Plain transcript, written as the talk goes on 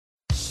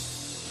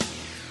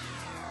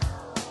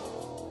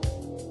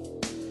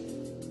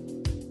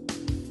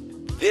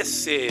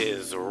This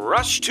is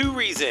Rush to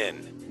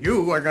Reason.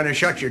 You are going to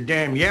shut your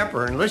damn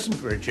yapper and listen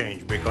for a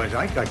change because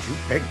I got you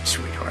pegged,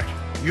 sweetheart.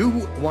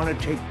 You want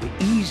to take the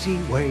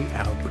easy way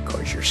out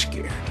because you're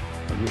scared.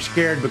 Well, you're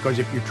scared because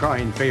if you try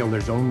and fail,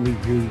 there's only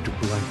you to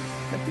blame.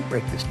 Let me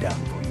break this down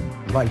for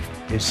you. Life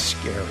is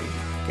scary.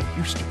 Get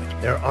used to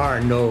it. There are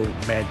no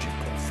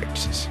magical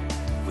fixes.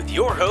 With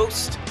your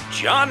host,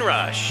 John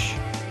Rush.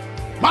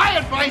 My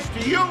advice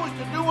to you is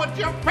to do what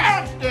your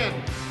parents did.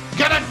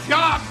 Get a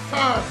job,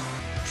 sir.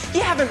 You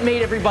haven't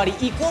made everybody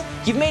equal.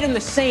 You've made them the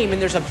same, and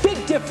there's a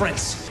big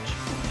difference.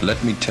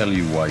 Let me tell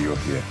you why you're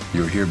here.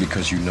 You're here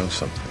because you know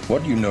something.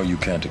 What you know you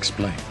can't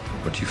explain,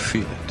 but you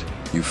feel it.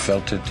 You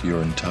felt it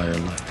your entire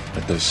life,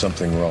 that there's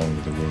something wrong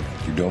with the world.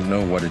 You don't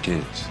know what it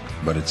is,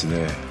 but it's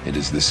there. It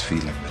is this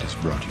feeling that has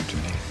brought you to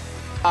me.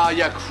 Are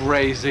you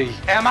crazy?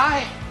 Am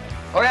I?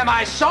 Or am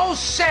I so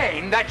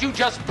sane that you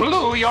just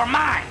blew your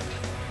mind?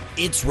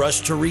 It's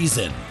Rush to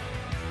Reason,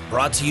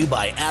 brought to you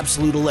by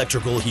Absolute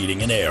Electrical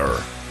Heating and Air.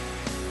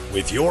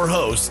 With your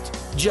host,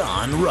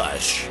 John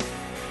Rush.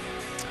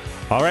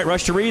 All right,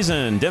 Rush to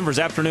Reason, Denver's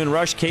Afternoon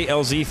Rush,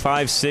 KLZ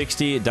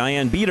 560.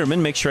 Diane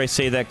Biederman, make sure I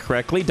say that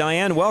correctly.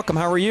 Diane, welcome.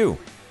 How are you?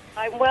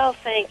 I'm well,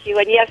 thank you.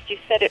 And yes, you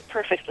said it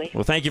perfectly.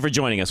 Well, thank you for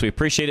joining us. We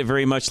appreciate it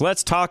very much.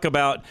 Let's talk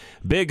about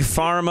Big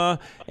Pharma,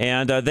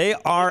 and they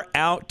are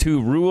out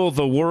to rule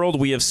the world.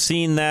 We have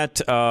seen that.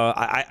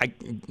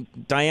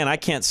 Diane, I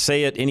can't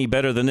say it any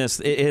better than this.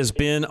 It has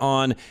been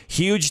on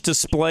huge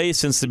display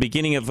since the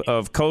beginning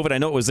of COVID. I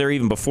know it was there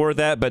even before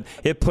that, but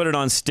it put it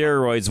on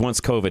steroids once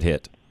COVID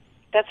hit.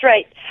 That's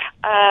right.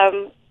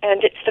 And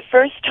it's the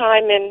first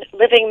time in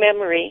living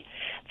memory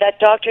that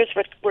doctors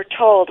were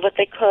told what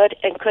they could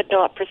and could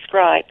not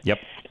prescribe. Yep.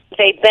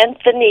 They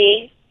bent the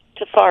knee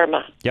to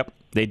pharma. Yep,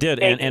 they did.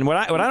 And what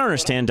I don't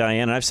understand,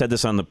 Diane, and I've said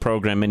this on the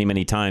program many,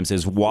 many times,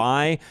 is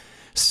why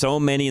so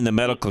many in the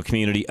medical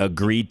community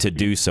agreed to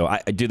do so.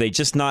 Do they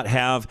just not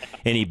have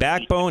any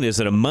backbone? Is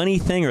it a money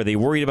thing? Are they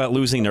worried about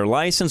losing their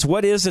license?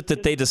 What is it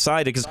that they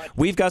decided? Because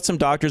we've got some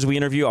doctors we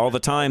interview all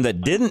the time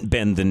that didn't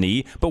bend the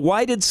knee, but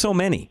why did so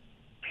many?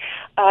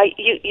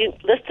 You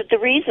listed the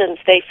reasons.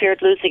 They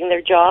feared losing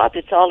their job.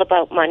 It's all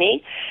about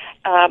money.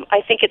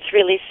 I think it's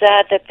really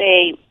sad that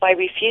by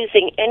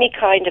refusing any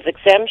kind of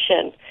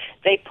exemption,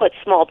 they put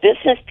small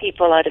business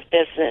people out of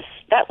business.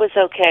 That was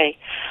okay.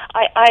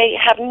 I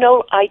have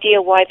no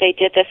idea why they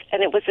did this,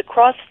 and it was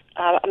across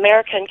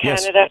America and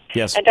Canada,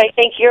 yes. And I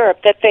think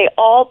Europe, that they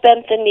all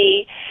bent the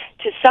knee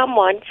to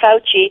someone,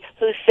 Fauci,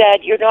 who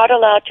said you're not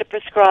allowed to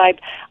prescribe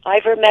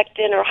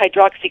ivermectin or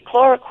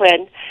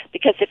hydroxychloroquine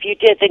because if you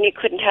did, then you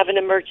couldn't have an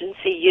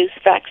emergency use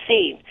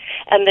vaccine.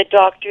 And the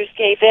doctors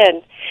gave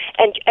in.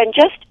 And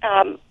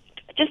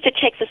just to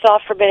take this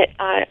off for a minute,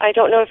 I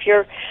don't know if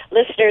your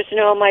listeners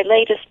know my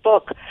latest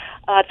book,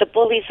 The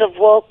Bullies of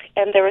Woke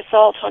and Their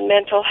Assault on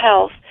Mental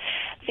Health.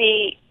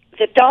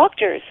 The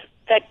doctors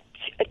that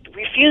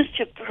refused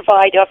to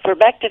provide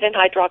ivermectin and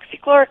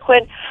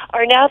hydroxychloroquine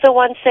are now the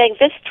ones saying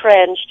this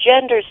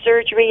transgender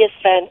surgery is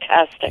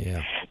fantastic.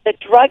 Yeah. The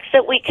drugs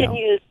that we can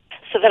use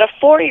so that a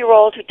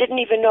 4-year-old who didn't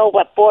even know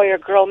what boy or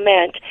girl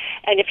meant,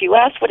 and if you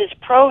ask what his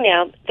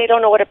pronoun, they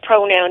don't know what a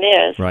pronoun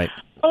is. Right.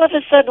 All of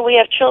a sudden we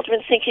have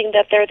children thinking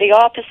that they're the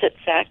opposite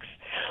sex.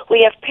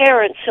 We have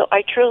parents who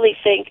I truly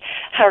think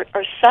are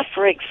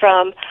suffering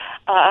from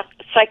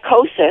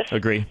psychosis.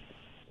 Agree.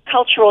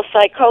 Cultural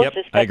psychosis.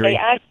 Yep, I agree. They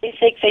actually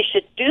think they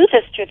should do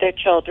this to their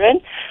children.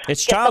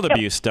 It's child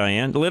abuse,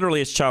 Diane. Literally,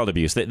 it's child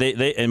abuse.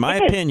 They in my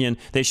opinion,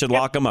 they should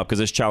lock them up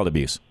because it's child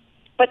abuse.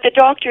 But the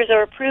doctors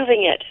are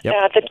approving it.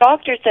 Yep. The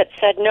doctors that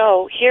said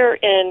no, here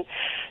in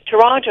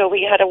Toronto,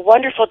 we had a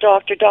wonderful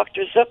doctor,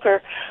 Dr. Zucker,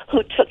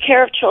 who took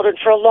care of children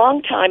for a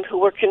long time who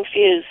were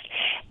confused.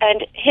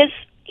 And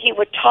he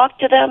would talk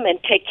to them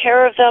and take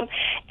care of them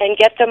and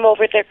get them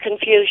over their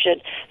confusion.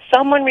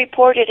 Someone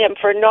reported him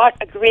for not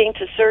agreeing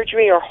to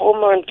surgery or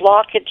hormone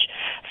blockage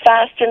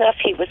fast enough.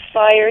 He was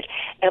fired,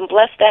 and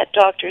bless that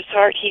doctor's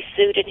heart, he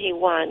sued and he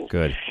won.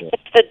 Good.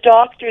 It's the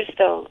doctors,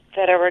 though,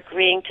 that are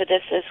agreeing to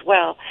this as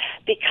well,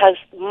 because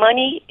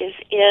money is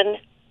in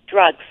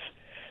drugs.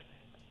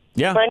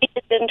 Yeah. Money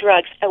is in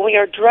drugs, and we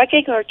are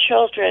drugging our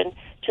children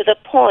to the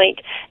point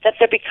that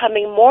they're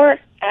becoming more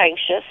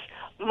anxious,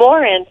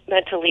 more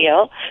mentally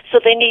ill, so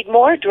they need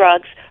more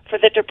drugs for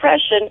the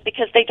depression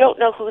because they don't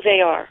know who they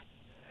are.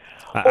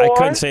 I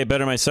couldn't say it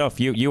better myself.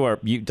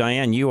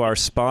 Diane, you are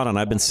spot on.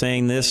 I've been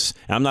saying this.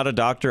 I'm not a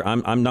doctor.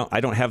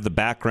 I don't have the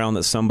background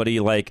that somebody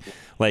like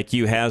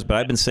you has, but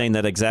I've been saying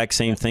that exact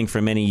same thing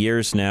for many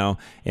years now.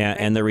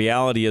 And the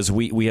reality is,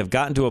 we have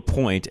gotten to a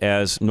point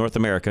as North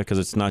America, because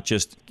it's not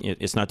just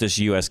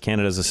U.S.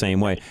 Canada's the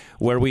same way,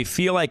 where we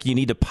feel like you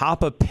need to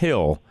pop a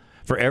pill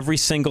for every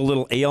single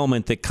little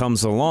ailment that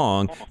comes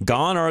along.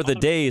 Gone are the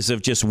days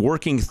of just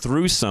working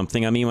through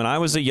something. I mean, when I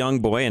was a young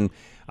boy, and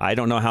I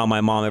don't know how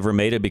my mom ever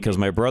made it because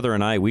my brother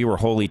and I, we were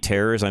holy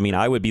terrors. I mean,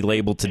 I would be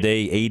labeled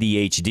today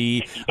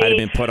ADHD. I'd have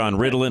been put on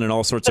Ritalin and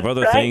all sorts of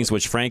other things,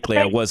 which frankly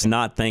I was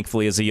not,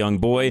 thankfully, as a young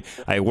boy.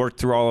 I worked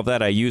through all of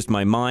that. I used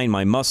my mind,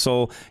 my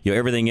muscle,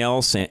 everything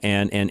else,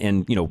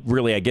 and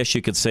really, I guess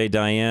you could say,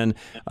 Diane,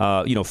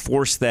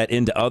 forced that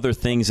into other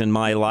things in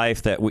my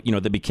life that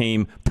that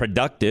became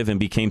productive and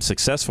became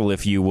successful,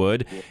 if you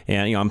would.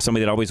 And I'm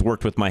somebody that always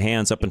worked with my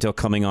hands up until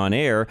coming on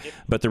air.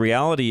 But the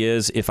reality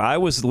is, if I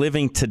was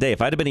living today,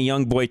 if I'd have been a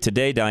young boy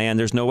today, Diane,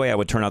 there's no way I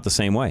would turn out the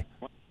same way.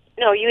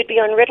 No, you would be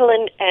on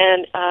Ritalin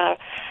and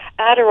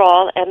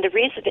Adderall, and the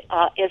reason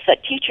is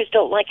that teachers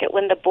don't like it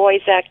when the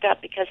boys act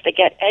up because they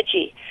get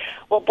edgy.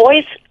 Well,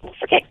 boys,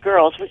 forget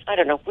girls. I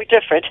don't know. We're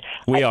different.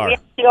 We are.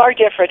 We are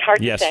different.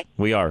 Hard yes, to say. Yes,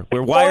 we are.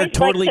 We're wired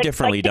totally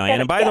differently, like Diane.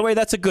 And by the way,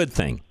 that's a good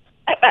thing.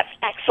 That's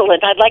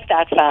excellent. I like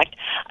that fact.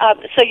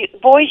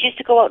 Boys used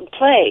to go out and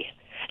play.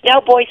 Now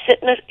boys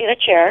sit in a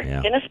chair,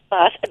 in a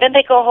class, and then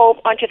they go home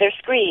onto their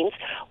screens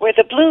where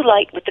the blue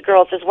light with the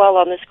girls as well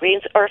on the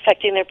screens are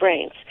affecting their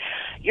brains.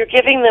 You're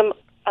giving them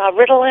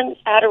Ritalin,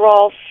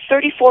 Adderall,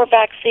 34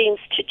 vaccines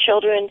to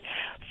children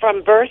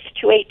from birth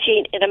to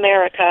 18 in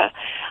America.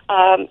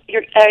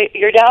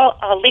 You're now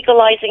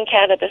legalizing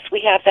cannabis.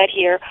 We have that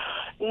here.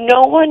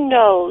 No one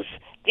knows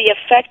the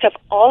effect of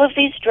all of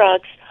these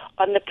drugs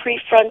on the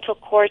prefrontal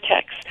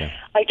cortex. Okay.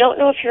 I don't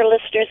know if your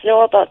listeners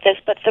know about this,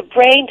 but the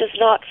brain does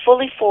not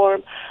fully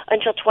form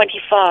until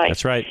 25.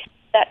 That's right.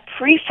 That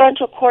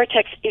prefrontal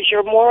cortex is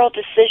your moral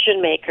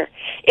decision maker.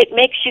 It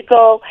makes you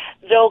go,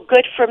 though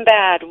good from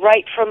bad,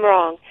 right from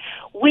wrong.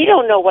 We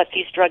don't know what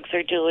these drugs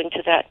are doing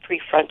to that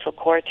prefrontal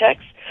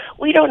cortex.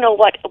 We don't know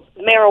what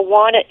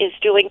marijuana is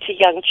doing to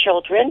young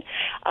children.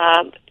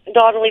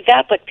 Not only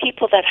that, but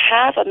people that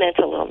have a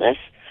mental illness,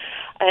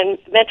 and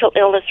mental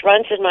illness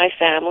runs in my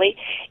family.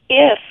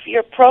 If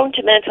you're prone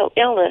to mental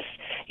illness,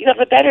 you have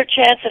a better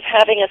chance of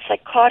having a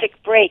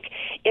psychotic break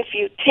if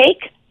you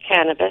take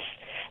cannabis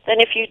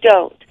than if you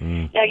don't.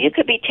 Now, you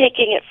could be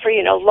taking it for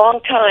a long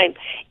time.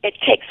 It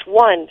takes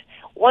one.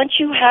 Once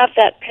you have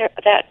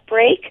that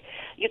break,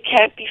 you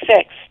can't be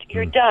fixed.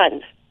 You're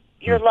done.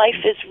 Your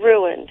life is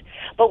ruined.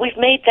 But we've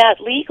made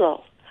that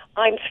legal.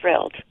 I'm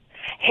thrilled.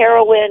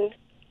 Heroin.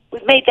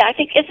 We've made that. I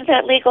think, isn't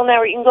that legal now?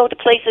 Where you can go to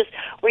places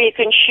where you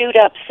can shoot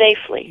up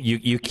safely.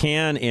 You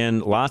can in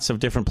lots of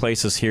different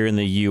places here in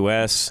the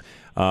U.S.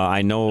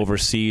 I know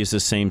overseas the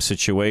same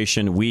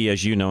situation. We,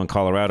 as you know, in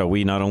Colorado,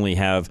 we not only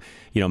have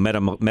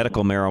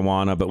medical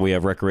marijuana, but we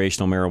have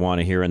recreational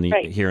marijuana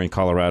here in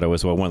Colorado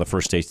as well. One of the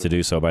first states to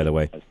do so, by the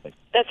way.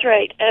 That's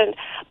right.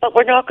 But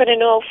we're not going to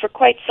know for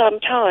quite some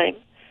time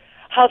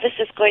how this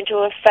is going to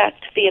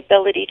affect the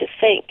ability to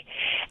think.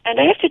 And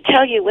I have to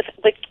tell you,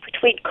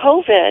 between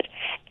COVID,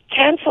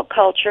 cancel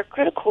culture,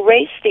 critical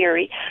race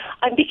theory,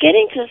 I'm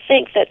beginning to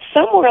think that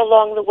somewhere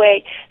along the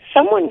way,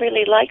 someone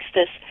really likes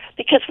this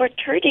because we're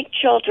turning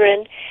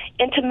children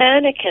into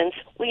mannequins.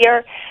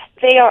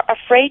 They are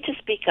afraid to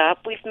speak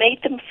up. We've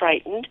made them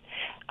frightened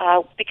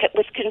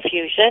with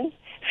confusion.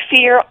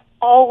 Fear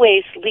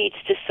always leads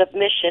to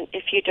submission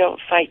if you don't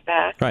fight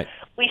back. Right.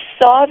 We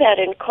saw that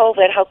in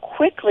COVID, how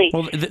quickly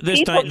people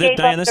gave up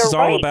Diane, this is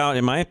their all rights. about,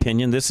 in my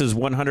opinion, this is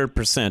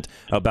 100%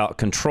 about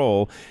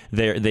control.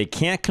 They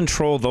can't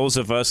control those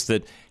of us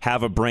that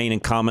have a brain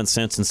and common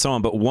sense and so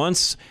on. But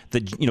once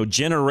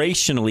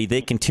generationally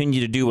they continue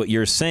to do what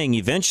you're saying,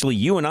 eventually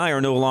you and I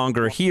are no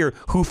longer here.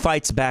 Who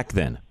fights back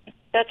then?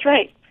 That's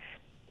right.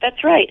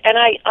 That's right. And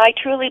I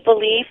truly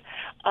believe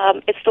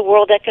it's the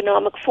World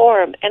Economic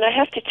Forum. And I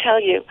have to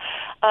tell you,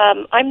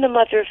 I'm the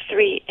mother of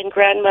 3 and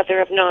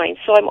grandmother of 9,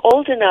 so I'm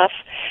old enough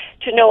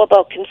to know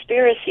about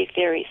conspiracy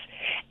theories.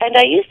 And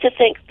I used to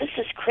think, this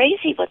is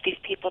crazy what these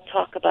people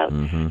talk about.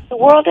 Mm-hmm. The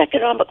World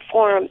Economic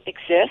Forum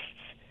exists.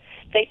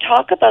 They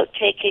talk about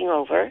taking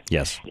over.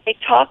 Yes.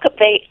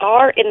 They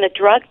are in the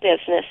drug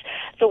business.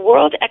 The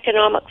World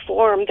Economic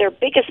Forum, their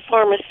biggest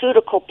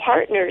pharmaceutical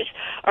partners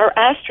are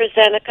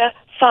AstraZeneca,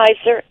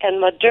 Pfizer,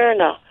 and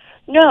Moderna.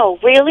 No,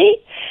 really?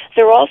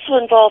 They're also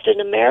involved in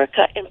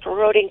America in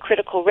promoting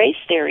critical race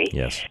theory.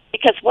 Yes.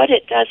 Because what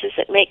it does is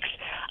it makes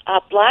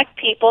black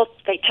people,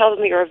 they tell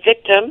them you're a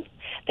victim.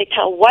 They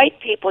tell white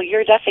people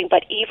you're nothing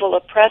but evil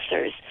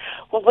oppressors.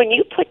 Well, when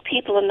you put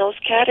people in those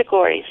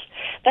categories,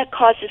 that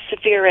causes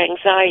severe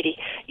anxiety.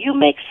 You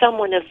make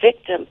someone a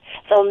victim,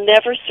 they'll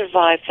never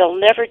survive, they'll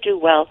never do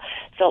well,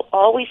 they'll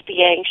always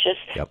be anxious,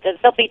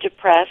 they'll be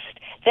depressed,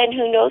 then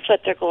who knows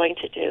what they're going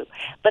to do.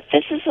 But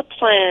this is a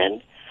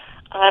plan.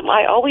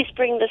 I always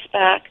bring this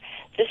back.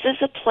 This is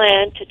a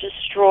plan to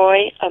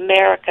destroy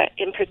America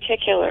in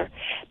particular,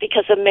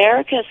 because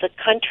America is a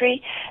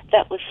country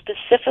that was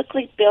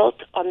specifically built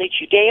on the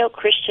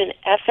Judeo-Christian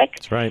ethic.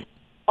 That's right.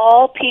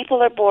 All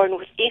people are born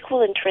with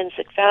equal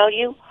intrinsic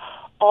value.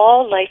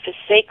 All life is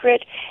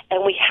sacred,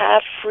 and we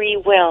have free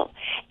will.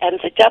 And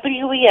the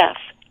WEF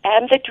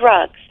and the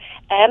drugs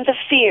and the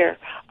fear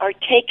are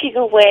taking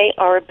away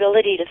our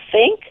ability to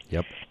think.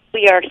 Yep.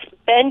 We are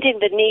bending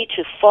the knee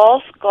to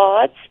false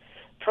gods,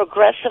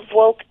 progressive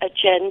woke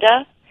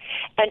agenda,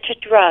 and to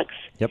drugs.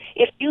 Yep.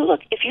 If you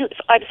look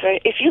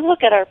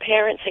at our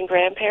parents and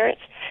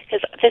grandparents,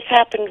 because this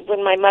happened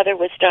when my mother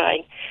was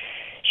dying.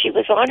 She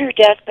was on her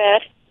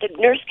deathbed. The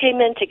nurse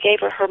came in to give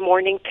her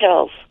morning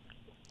pills.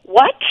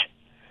 What?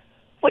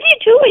 What are you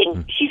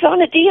doing? She's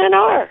on a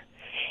DNR.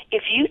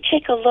 If you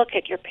take a look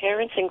at your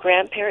parents and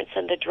grandparents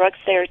and the drugs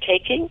they're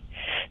taking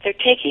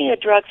a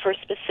drug for a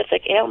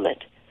specific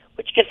ailment,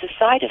 which gives a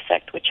side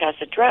effect, which has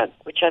a drug,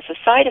 which has a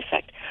side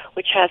effect,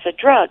 which has a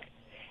drug.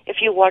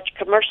 If you watch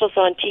commercials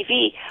on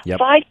TV,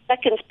 5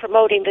 seconds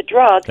promoting the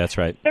drug, that's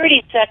right.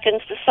 30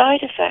 seconds the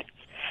side effects.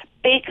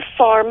 Big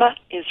Pharma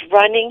is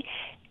running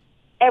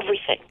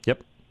everything.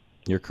 Yep.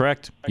 You're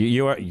correct.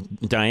 You are,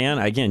 Diane,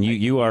 again,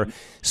 you are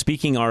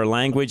speaking our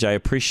language. I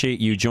appreciate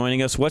you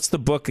joining us. What's the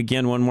book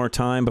again one more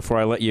time before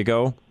I let you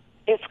go?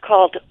 It's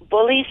called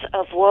Bullies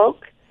of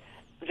Woke,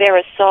 Their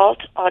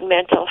Assault on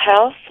Mental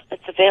Health.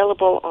 It's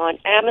available on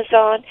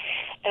Amazon,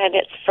 and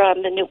it's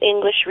from the New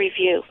English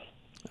Review.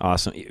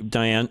 Awesome.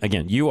 Diane,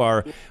 again, you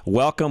are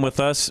welcome with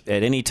us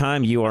at any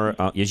time. You are,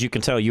 as you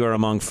can tell, you are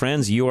among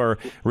friends. You are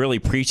really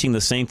preaching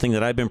the same thing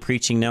that I've been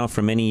preaching now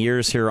for many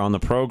years here on the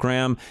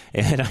program.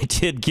 And I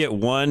did get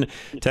one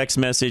text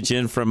message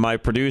in from my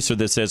producer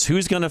that says,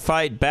 who's going to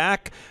fight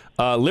back?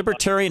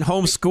 Libertarian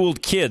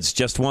homeschooled kids.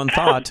 Just one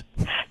thought.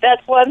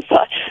 That's one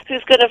thought.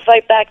 Who's going to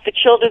fight back? The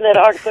children that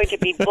aren't going to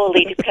be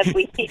bullied because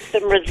we teach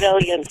them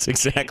resilience.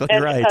 That's exactly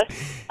and, right.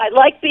 I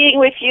like being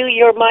with you.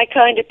 You're my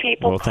kind of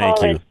people. Well, thank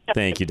you.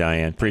 Thank you,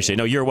 Diane. Appreciate it.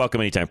 No, you're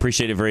welcome anytime.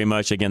 Appreciate it very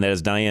much. Again, that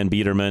is Diane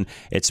Biederman.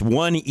 It's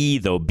one E,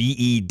 though,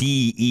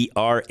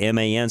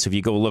 BEDERMAN. So if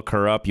you go look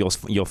her up,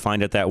 you'll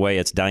find it that way.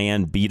 It's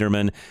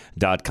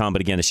DianeBiederman.com.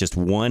 But again, it's just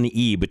one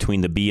E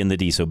between the B and the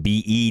D. So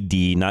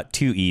BED, not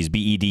two E's,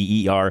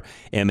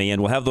 BEDERMAN.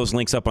 We'll have those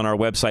links up on our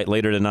website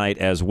later tonight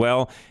as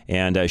well.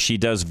 And she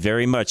does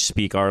very much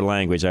speak our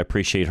language. I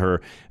appreciate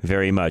her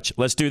very much.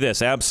 Let's do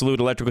this.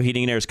 Absolute Electrical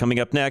Heating and Air is coming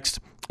up next.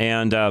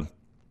 And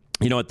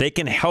you know what? They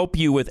can help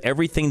you with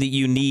everything that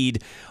you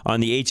need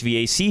on the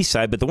HVAC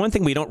side. But the one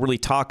thing we don't really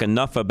talk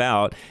enough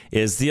about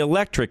is the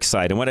electric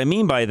side. And what I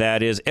mean by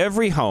that is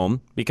every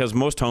home, because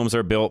most homes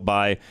are built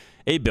by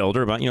a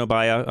builder, but in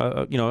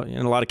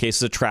a lot of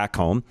cases, a tract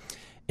home.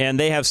 And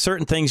they have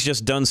certain things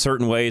just done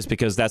certain ways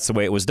because that's the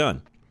way it was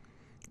done.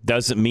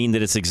 Doesn't mean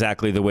that it's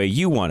exactly the way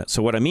you want it.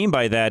 So what I mean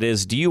by that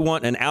is, do you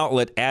want an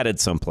outlet added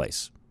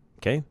someplace?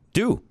 Okay,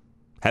 do.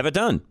 Have it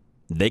done.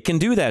 They can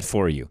do that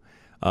for you.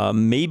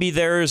 Maybe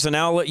there's an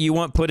outlet you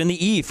want put in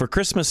the E for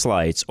Christmas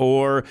lights,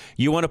 or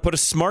you want to put a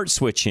smart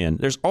switch in.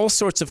 There's all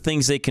sorts of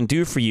things they can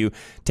do for you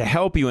to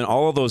help you in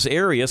all of those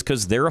areas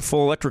because they're a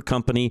full electric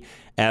company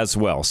as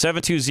well.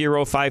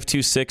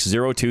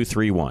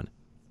 720-526-0231.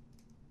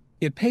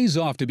 It pays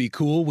off to be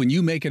cool when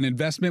you make an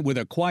investment with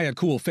a Quiet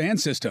Cool fan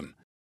system.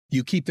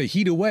 You keep the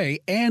heat away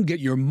and get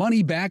your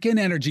money back in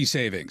energy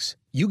savings.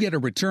 You get a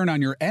return on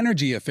your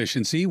energy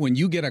efficiency when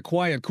you get a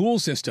Quiet Cool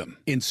system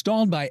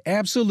installed by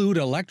Absolute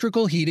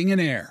Electrical Heating and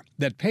Air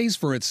that pays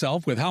for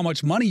itself with how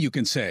much money you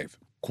can save.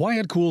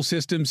 Quiet Cool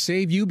systems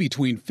save you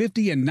between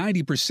 50 and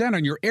 90%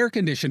 on your air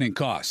conditioning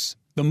costs.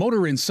 The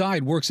motor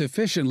inside works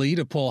efficiently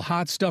to pull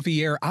hot,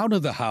 stuffy air out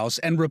of the house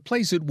and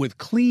replace it with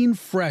clean,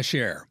 fresh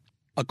air.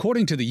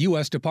 According to the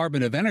U.S.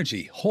 Department of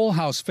Energy, whole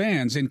house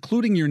fans,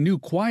 including your new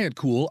Quiet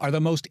Cool, are the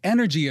most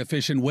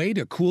energy-efficient way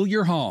to cool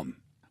your home.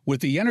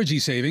 With the energy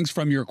savings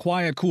from your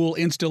Quiet Cool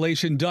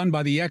installation done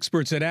by the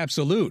experts at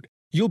Absolute,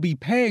 you'll be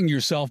paying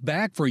yourself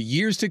back for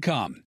years to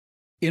come.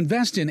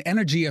 Invest in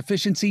energy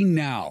efficiency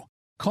now.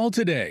 Call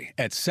today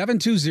at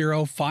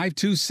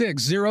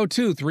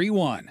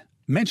 720-526-0231.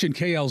 Mention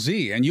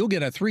KLZ and you'll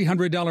get a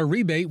 $300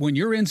 rebate when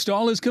your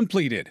install is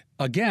completed.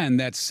 Again,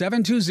 that's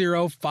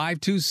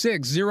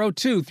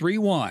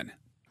 720-526-0231.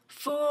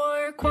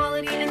 For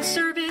quality and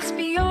service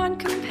beyond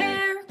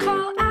compare,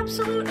 call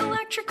Absolute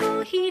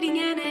Electrical Heating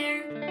and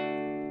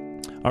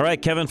Air. All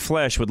right, Kevin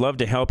Flesh would love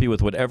to help you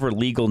with whatever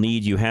legal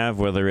need you have,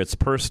 whether it's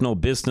personal,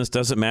 business,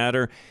 doesn't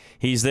matter.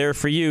 He's there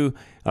for you.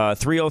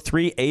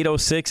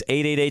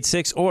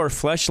 303-806-8886 or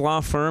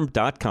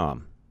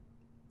fleshlawfirm.com.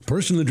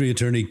 Personal injury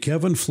attorney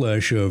Kevin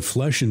Flesh of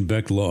Flesh &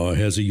 Beck Law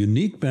has a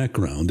unique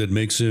background that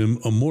makes him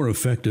a more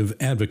effective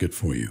advocate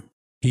for you.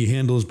 He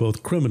handles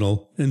both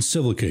criminal and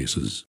civil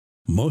cases.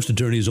 Most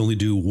attorneys only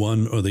do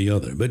one or the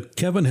other, but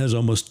Kevin has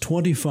almost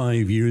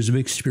 25 years of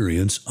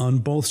experience on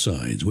both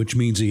sides, which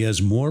means he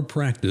has more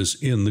practice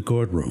in the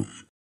courtroom.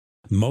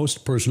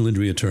 Most personal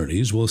injury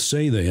attorneys will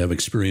say they have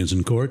experience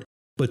in court,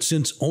 but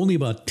since only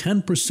about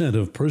 10%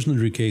 of personal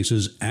injury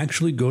cases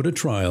actually go to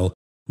trial,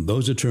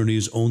 those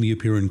attorneys only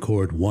appear in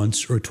court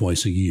once or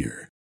twice a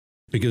year.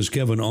 Because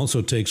Kevin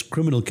also takes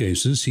criminal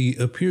cases, he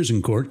appears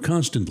in court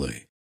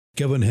constantly.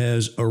 Kevin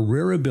has a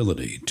rare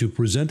ability to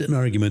present an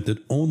argument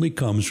that only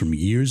comes from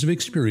years of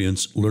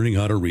experience learning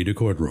how to read a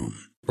courtroom.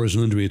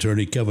 Personal injury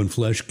attorney Kevin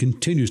Flesh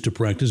continues to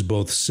practice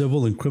both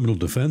civil and criminal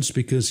defense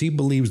because he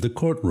believes the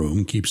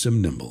courtroom keeps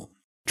him nimble.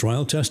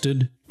 Trial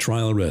tested,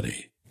 trial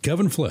ready.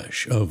 Kevin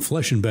Flesh of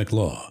Flesh & Beck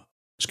Law.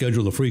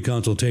 Schedule a free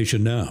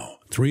consultation now.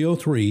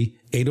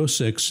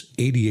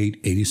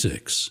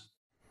 303-806-8886.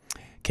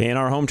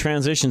 K&R Home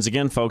Transitions.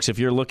 Again, folks, if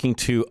you're looking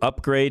to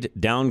upgrade,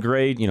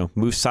 downgrade,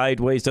 move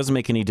sideways, doesn't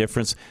make any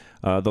difference.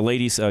 The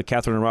ladies,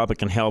 Catherine and Robin,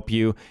 can help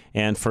you.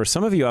 And for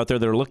some of you out there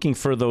that are looking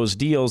for those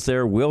deals,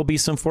 there will be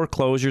some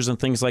foreclosures and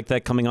things like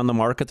that coming on the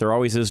market. There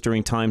always is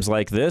during times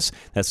like this.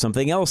 That's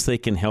something else they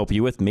can help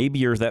you with. Maybe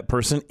you're that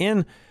person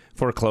in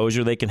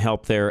foreclosure. They can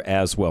help there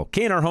as well.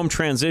 K&R Home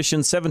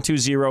Transitions,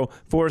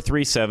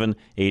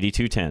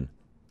 720-437-8210.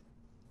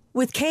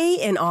 With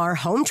K&R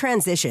Home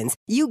Transitions,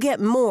 you get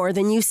more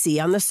than you see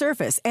on the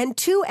surface and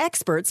 2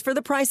 experts for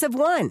the price of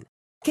 1.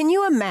 Can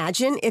you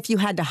imagine if you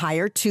had to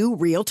hire 2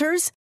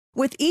 realtors?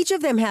 With each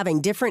of them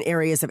having different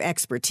areas of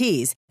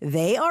expertise,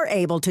 they are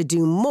able to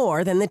do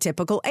more than the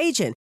typical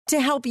agent to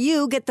help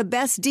you get the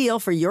best deal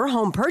for your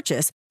home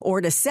purchase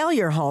or to sell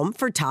your home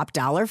for top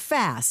dollar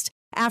fast.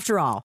 After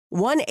all,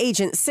 one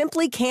agent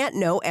simply can't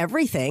know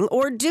everything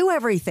or do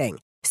everything.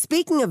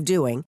 Speaking of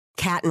doing,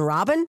 Cat and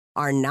Robin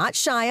are not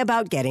shy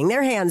about getting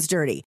their hands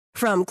dirty.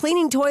 From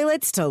cleaning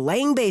toilets to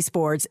laying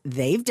baseboards,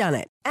 they've done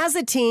it. As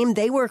a team,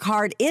 they work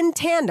hard in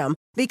tandem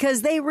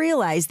because they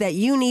realize that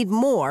you need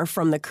more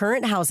from the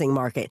current housing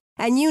market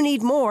and you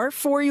need more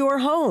for your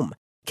home.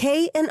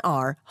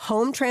 K&R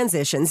Home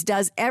Transitions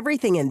does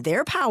everything in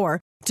their power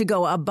to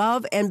go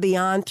above and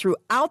beyond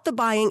throughout the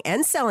buying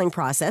and selling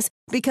process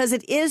because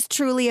it is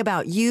truly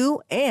about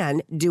you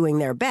and doing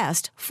their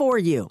best for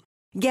you.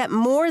 Get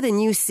more than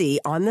you see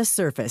on the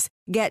surface.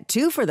 Get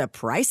 2 for the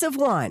price of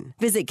 1.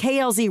 Visit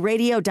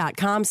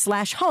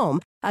klzradio.com/home.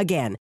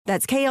 Again,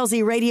 that's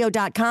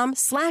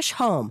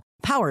klzradio.com/home.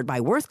 Powered by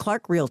Worth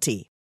Clark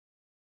Realty.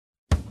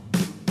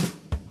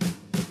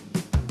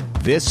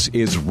 This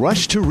is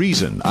Rush to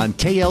Reason on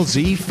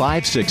KLZ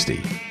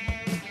 560.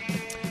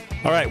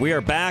 All right, we are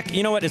back.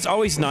 You know what? It's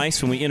always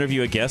nice when we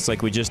interview a guest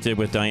like we just did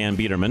with Diane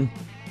Biederman.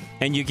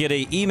 And you get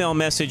an email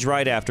message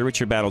right after.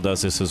 Richard Battle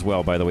does this as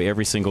well, by the way.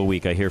 Every single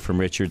week I hear from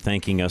Richard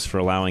thanking us for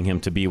allowing him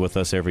to be with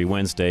us every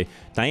Wednesday.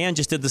 Diane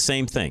just did the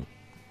same thing.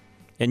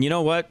 And you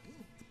know what?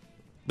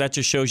 That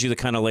just shows you the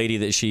kind of lady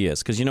that she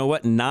is. Because you know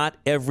what? Not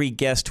every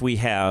guest we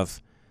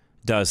have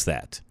does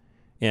that.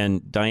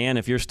 And Diane,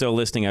 if you're still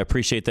listening, I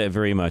appreciate that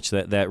very much.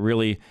 That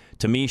really,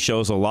 to me,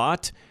 shows a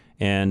lot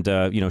and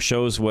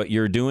shows what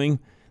you're doing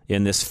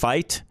in this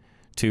fight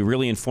to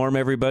really inform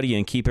everybody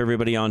and keep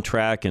everybody on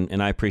track,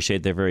 and I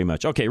appreciate that very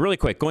much. Okay, really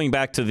quick, going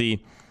back to the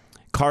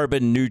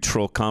carbon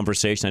neutral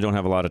conversation. I don't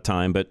have a lot of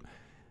time, but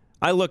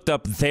I looked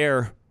up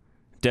their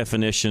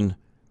definition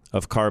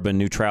of carbon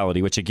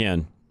neutrality, which,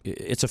 again,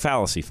 it's a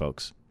fallacy,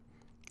 folks.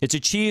 It's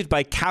achieved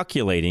by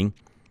calculating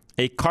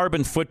a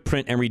carbon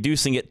footprint and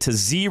reducing it to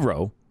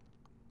 0,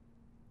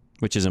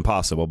 which is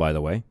impossible, by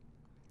the way,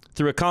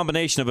 through a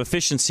combination of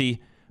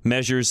efficiency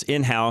measures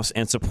in-house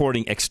and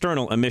supporting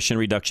external emission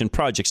reduction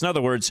projects. In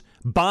other words,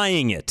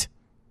 buying it.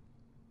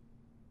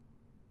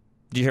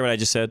 Do you hear what I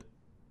just said?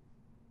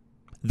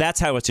 That's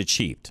how it's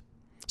achieved.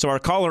 So our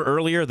caller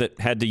earlier that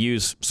had to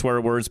use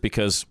swear words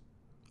because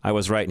I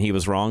was right and he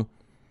was wrong,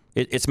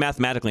 it's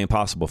mathematically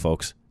impossible,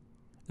 folks.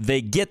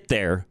 They get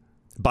there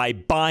by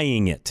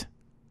buying it.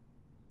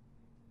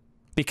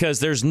 Because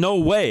there's no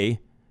way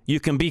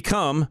you can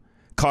become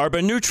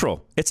carbon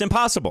neutral. It's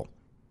impossible.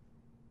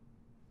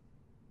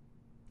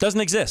 Doesn't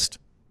exist.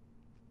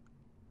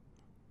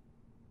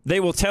 They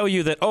will tell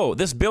you that,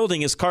 this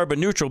building is carbon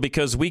neutral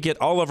because we get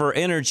all of our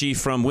energy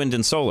from wind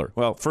and solar.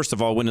 Well, first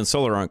of all, wind and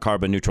solar aren't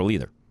carbon neutral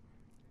either.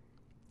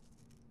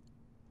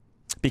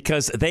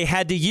 Because they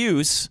had to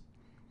use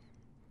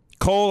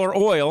coal or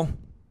oil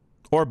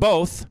or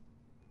both,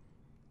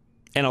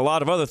 and a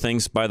lot of other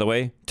things, by the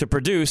way, to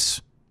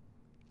produce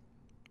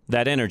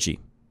that energy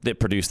that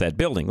produced that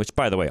building, which,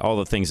 by the way, all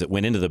the things that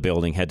went into the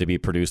building had to be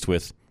produced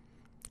with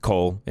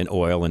coal and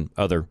oil and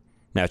other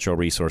natural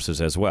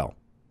resources as well.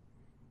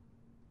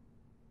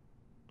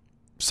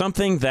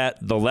 Something that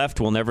the left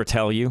will never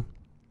tell you,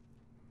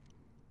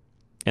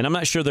 and I'm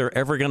not sure they're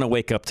ever going to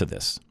wake up to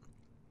this.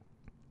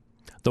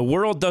 The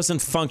world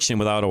doesn't function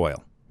without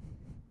oil.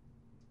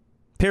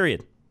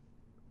 Period.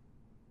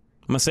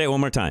 I'm going to say it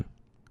one more time.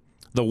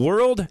 The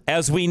world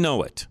as we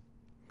know it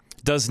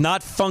does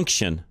not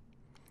function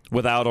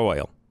without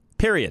oil.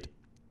 Period.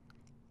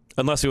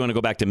 Unless we want to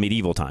go back to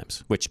medieval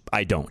times, which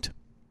I don't.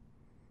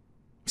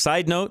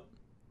 Side note,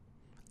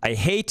 I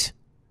hate,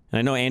 and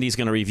I know Andy's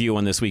going to review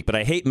one this week, but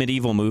I hate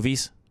medieval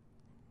movies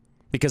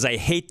because I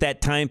hate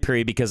that time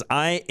period because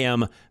I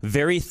am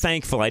very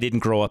thankful I didn't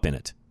grow up in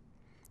it.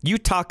 You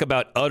talk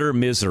about utter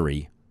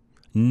misery.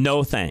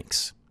 No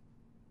thanks.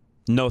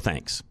 No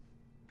thanks.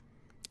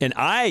 And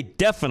I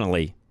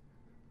definitely,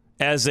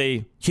 as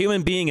a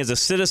human being, as a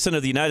citizen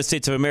of the United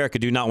States of America,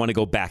 do not want to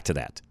go back to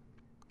that.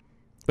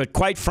 But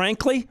quite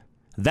frankly,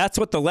 that's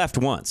what the left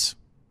wants.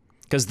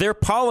 Because their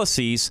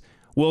policies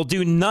will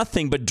do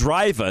nothing but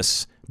drive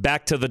us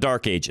back to the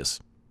Dark Ages.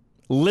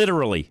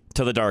 Literally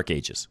to the Dark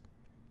Ages.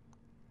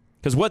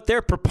 Because what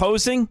they're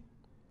proposing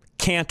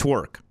can't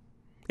work.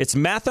 It's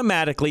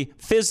mathematically,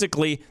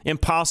 physically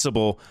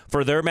impossible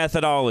for their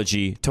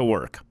methodology to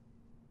work.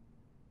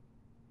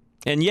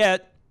 And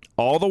yet,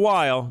 all the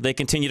while, they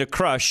continue to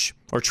crush,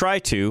 or try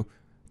to,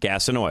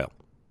 gas and oil.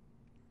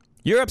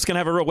 Europe's going to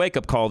have a real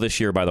wake-up call this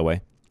year, by the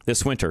way,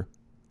 this winter.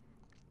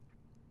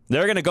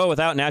 They're going to go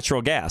without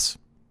natural gas.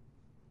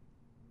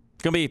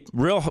 It's going to be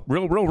real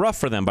rough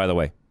for them, by the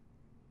way.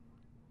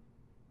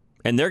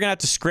 And they're going to have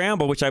to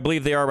scramble, which I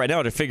believe they are right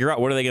now, to figure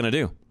out what are they going to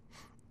do.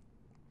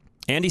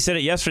 Andy said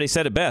it yesterday,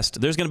 said it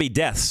best. There's going to be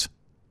deaths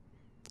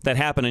that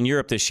happen in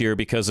Europe this year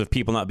because of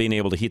people not being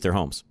able to heat their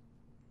homes.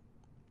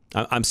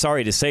 I'm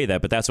sorry to say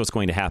that, but that's what's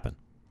going to happen.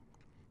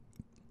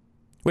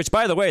 Which,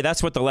 by the way,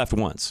 that's what the left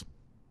wants.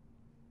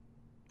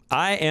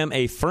 I am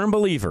a firm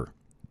believer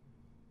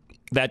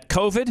that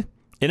COVID,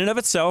 in and of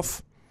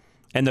itself,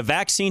 and the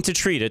vaccine to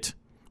treat it,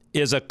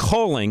 is a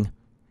culling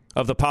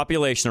of the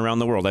population around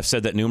the world. I've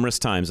said that numerous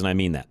times, and I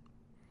mean that.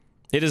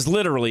 It is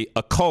literally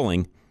a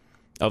culling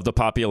of the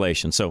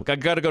population. So I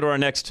got to go to our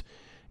next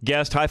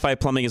guest. High Five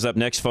Plumbing is up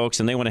next, folks,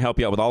 and they want to help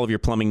you out with all of your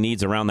plumbing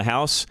needs around the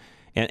house.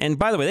 And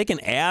by the way, they can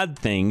add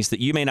things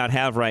that you may not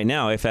have right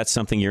now if that's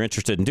something you're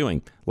interested in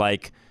doing,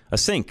 like a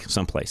sink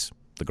someplace,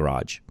 the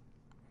garage,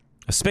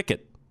 a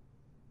spigot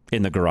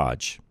in the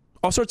garage.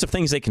 All sorts of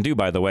things they can do,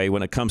 by the way,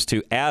 when it comes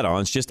to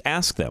add-ons. Just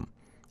ask them.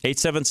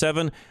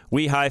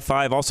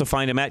 877-WE-HIGH-FIVE. Also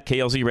find them at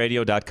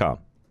klzradio.com.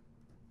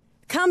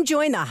 Come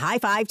join the High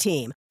Five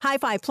team. High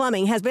Five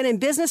Plumbing has been in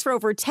business for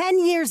over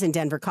 10 years in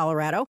Denver,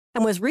 Colorado,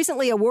 and was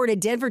recently awarded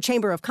Denver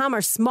Chamber of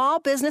Commerce Small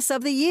Business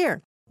of the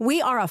Year.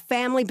 We are a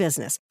family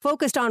business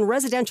focused on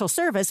residential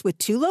service with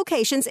 2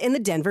 locations in the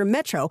Denver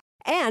metro,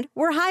 and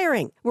we're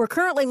hiring. We're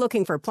currently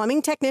looking for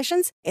plumbing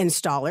technicians,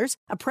 installers,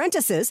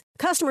 apprentices,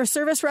 customer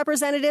service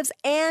representatives,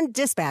 and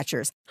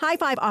dispatchers. High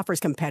Five offers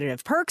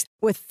competitive perks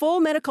with full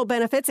medical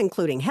benefits,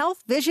 including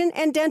health, vision,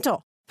 and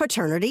dental,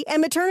 paternity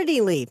and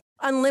maternity leave,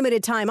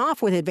 unlimited time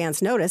off with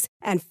advance notice,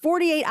 and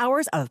 48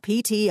 hours of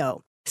PTO.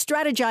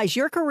 Strategize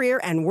your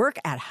career and work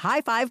at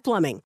High Five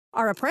Plumbing.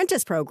 Our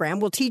apprentice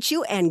program will teach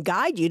you and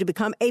guide you to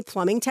become a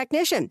plumbing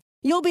technician.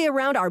 You'll be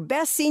around our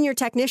best senior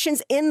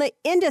technicians in the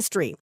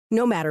industry.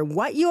 No matter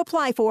what you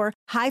apply for,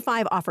 High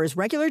Five offers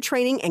regular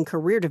training and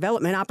career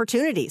development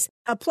opportunities.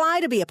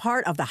 Apply to be a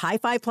part of the High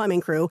Five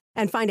Plumbing crew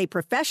and find a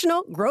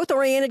professional,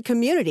 growth-oriented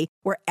community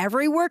where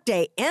every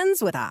workday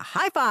ends with a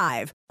high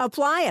five.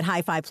 Apply at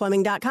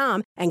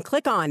highfiveplumbing.com and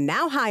click on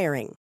Now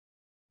Hiring.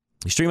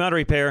 Extreme Auto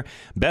Repair,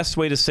 best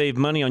way to save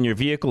money on your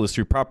vehicle is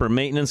through proper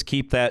maintenance.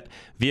 Keep that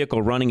vehicle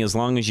running as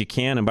long as you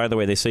can. And by the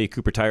way, they say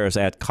Cooper Tire is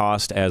at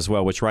cost as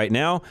well, which right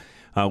now,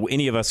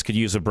 any of us could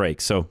use a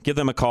break. So give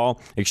them a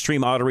call.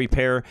 Extreme Auto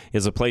Repair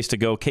is a place to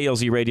go.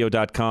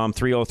 klzradio.com,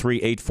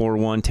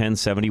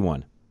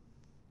 303-841-1071.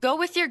 Go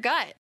with your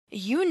gut.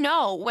 You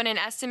know when an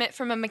estimate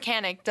from a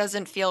mechanic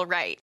doesn't feel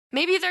right.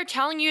 Maybe they're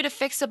telling you to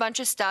fix a bunch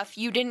of stuff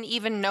you didn't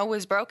even know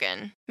was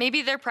broken.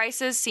 Maybe their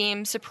prices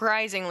seem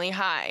surprisingly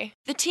high.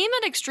 The team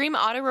at Extreme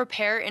Auto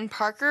Repair in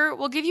Parker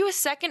will give you a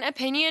second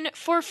opinion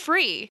for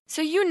free,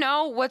 so you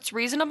know what's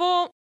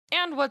reasonable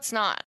and what's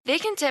not. They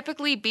can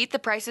typically beat the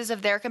prices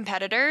of their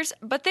competitors,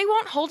 but they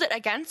won't hold it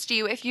against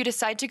you if you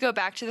decide to go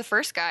back to the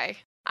first guy.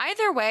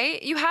 Either way,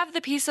 you have the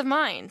peace of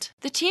mind.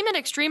 The team at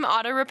Extreme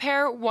Auto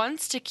Repair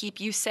wants to keep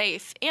you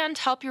safe and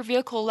help your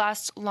vehicle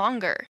last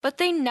longer, but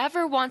they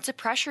never want to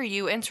pressure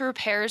you into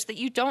repairs that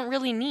you don't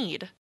really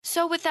need.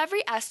 So with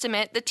every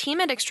estimate, the team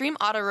at Extreme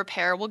Auto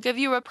Repair will give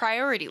you a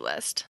priority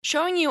list,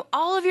 showing you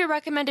all of your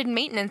recommended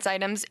maintenance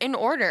items in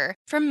order,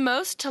 from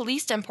most to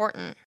least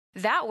important.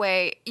 That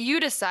way,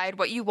 you decide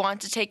what you want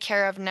to take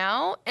care of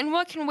now and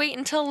what can wait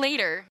until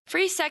later.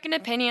 Free second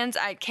opinions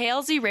at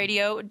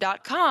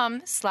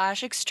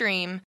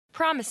klzradio.com/extreme.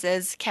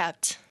 Promises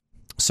kept.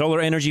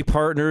 Solar Energy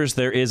Partners,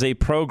 there is a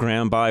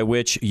program by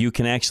which you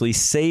can actually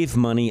save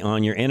money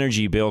on your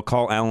energy bill.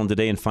 Call Alan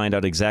today and find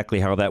out exactly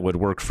how that would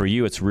work for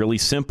you. It's really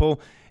simple,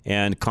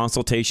 and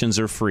consultations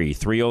are free.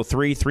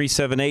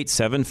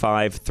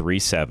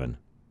 303-378-7537.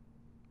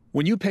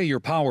 When you pay your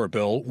power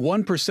bill,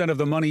 1% of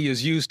the money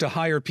is used to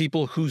hire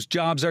people whose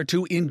jobs are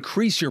to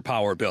increase your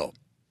power bill.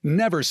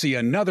 Never see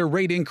another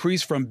rate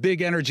increase from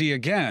Big Energy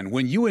again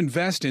when you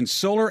invest in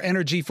solar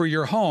energy for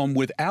your home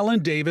with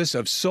Alan Davis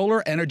of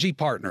Solar Energy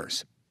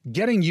Partners.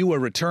 Getting you a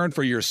return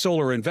for your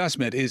solar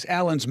investment is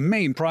Alan's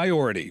main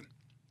priority.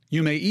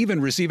 You may even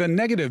receive a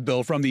negative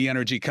bill from the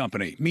energy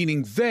company,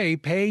 meaning they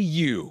pay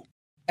you.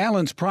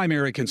 Alan's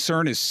primary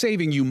concern is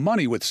saving you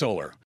money with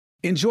solar.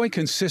 Enjoy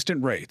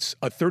consistent rates,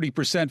 a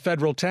 30%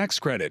 federal tax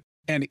credit,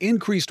 and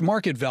increased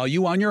market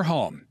value on your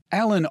home.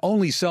 Alan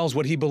only sells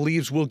what he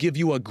believes will give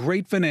you a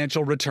great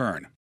financial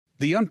return.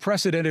 The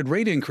unprecedented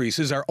rate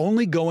increases are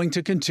only going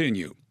to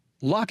continue.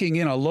 Locking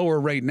in a lower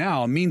rate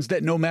now means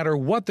that no matter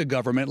what the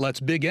government lets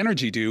Big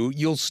Energy do,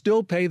 you'll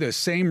still pay the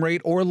same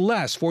rate or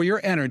less for your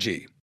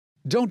energy.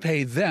 Don't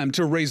pay them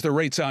to raise the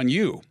rates on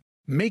you.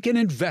 Make an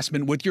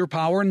investment with your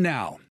power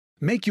now.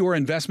 Make your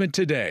investment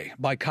today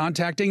by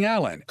contacting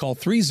Alan. Call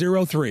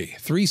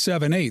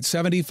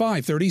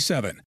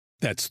 303-378-7537.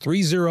 That's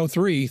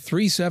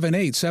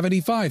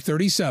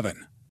 303-378-7537.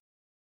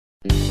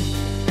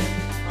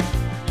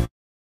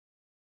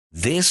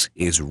 This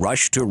is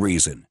Rush to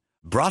Reason,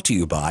 brought to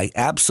you by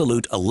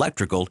Absolute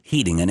Electrical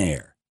Heating and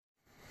Air.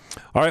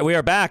 All right, we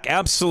are back.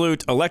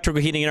 Absolute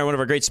Electrical Heating and Air, one of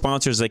our great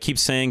sponsors. I keep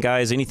saying,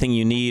 guys, anything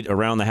you need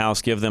around the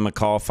house, give them a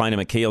call. Find them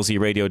at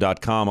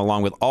klzradio.com,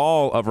 along with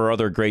all of our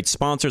other great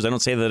sponsors. I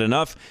don't say that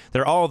enough.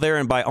 They're all there,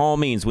 and by all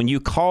means, when you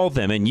call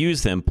them and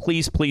use them,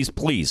 please, please,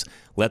 please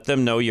let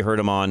them know you heard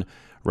them on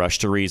Rush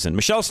to Reason.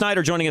 Michelle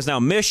Snyder joining us now,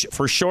 Mish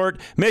for short.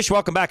 Mish,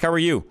 welcome back. How are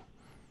you?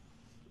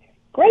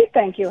 Great,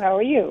 thank you. How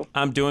are you?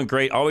 I'm doing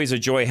great. Always a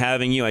joy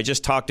having you. I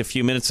just talked a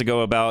few minutes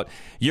ago about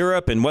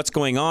Europe and what's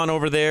going on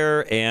over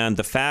there and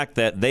the fact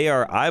that they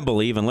are, I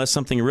believe, unless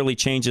something really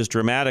changes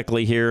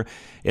dramatically here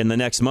in the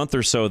next month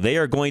or so, they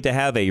are going to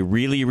have a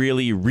really,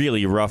 really,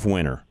 really rough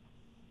winter.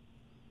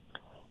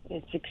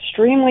 It's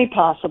extremely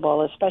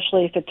possible,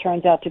 especially if it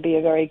turns out to be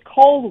a very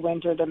cold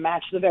winter to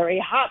match the very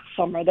hot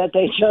summer that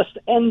they just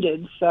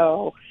ended.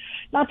 So,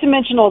 not to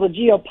mention all the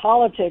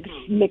geopolitics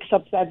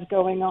mix-up that's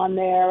going on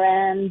there,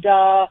 and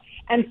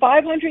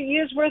 500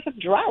 years worth of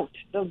drought,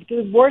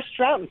 the worst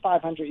drought in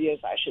 500 years,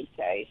 I should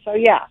say. So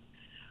yeah,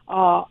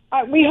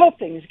 we hope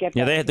things get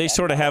better. Yeah, they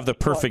sort of have the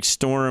perfect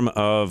storm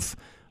of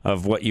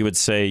what you would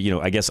say,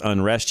 I guess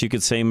unrest. You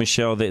could say,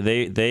 Michelle,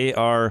 they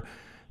are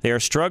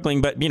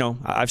struggling, but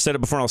I've said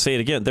it before and I'll say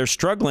it again. They're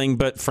struggling,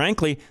 but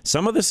frankly,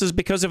 some of this is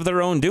because of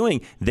their own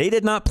doing. They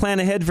did not plan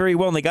ahead very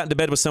well, and they got into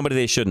bed with somebody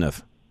they shouldn't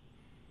have.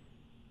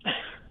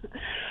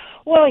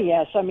 Well,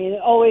 yes. I mean,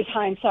 always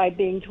hindsight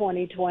being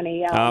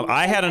 20/20.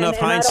 I had enough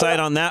hindsight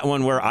on that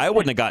one where I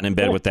wouldn't have gotten in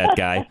bed with that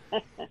guy.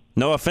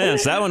 No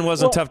offense. That one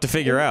wasn't tough to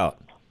figure out.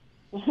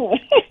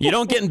 You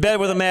don't get in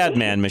bed with a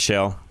madman,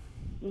 Michelle.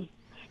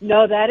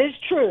 No, that is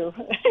true.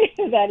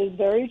 That is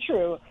very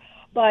true.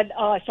 But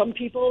some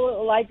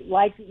people like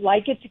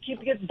it to keep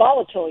it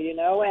volatile,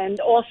 and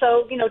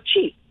also,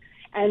 cheap.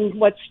 And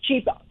what's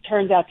cheap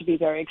turns out to be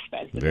very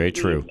expensive. Very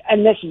true.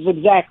 And this is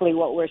exactly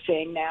what we're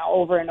seeing now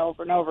over and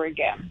over and over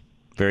again.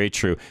 Very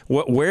true.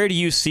 Where do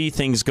you see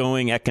things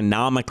going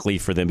economically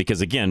for them?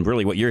 Because, again,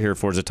 really what you're here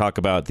for is to talk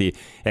about the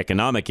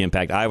economic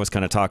impact. I was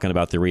kind of talking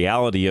about the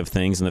reality of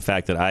things and the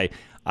fact that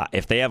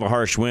if they have a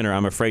harsh winter,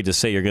 I'm afraid to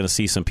say you're going to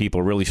see some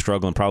people really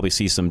struggle and probably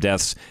see some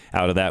deaths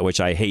out of that, which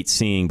I hate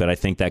seeing, but I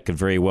think that could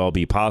very well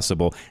be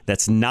possible.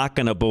 That's not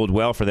going to bode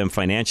well for them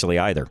financially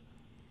either.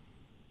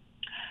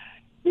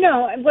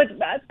 No, but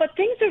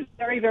things are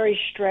very, very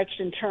stretched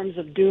in terms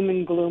of doom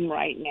and gloom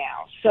right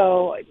now.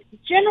 So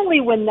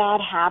generally when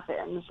that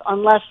happens,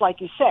 unless,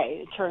 like you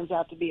say, it turns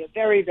out to be a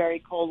very,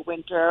 very cold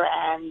winter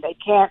and they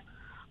can't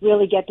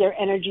really get their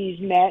energies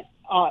met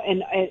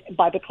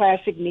by the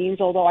classic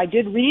means, although I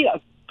did read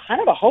kind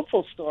of a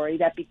hopeful story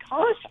that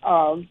because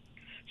of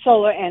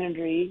solar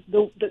energy,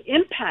 the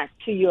impact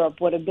to Europe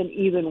would have been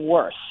even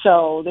worse.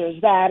 So there's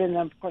that, and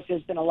then, of course,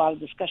 there's been a lot of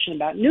discussion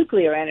about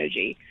nuclear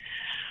energy.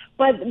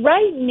 But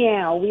right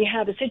now, we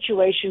have a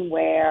situation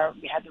where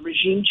we had the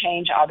regime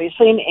change,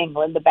 obviously, in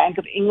England. The Bank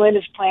of England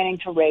is planning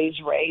to raise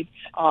rates.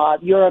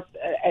 Europe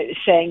is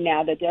saying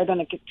now that they're going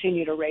to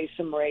continue to raise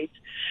some rates.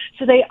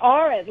 So they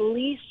are at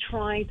least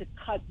trying to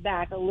cut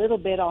back a little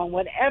bit on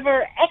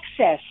whatever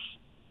excess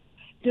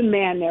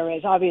demand there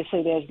is.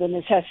 Obviously, there's the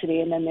necessity,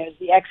 and then there's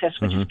the excess,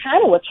 which is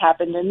kind of what's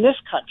happened in this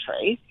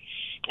country.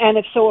 And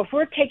if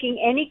we're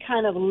taking any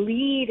kind of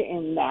lead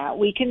in that,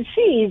 we can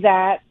see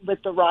that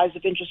with the rise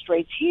of interest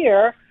rates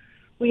here,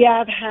 we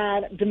have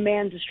had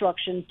demand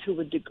destruction to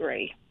a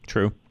degree.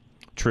 True.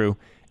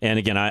 And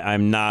again,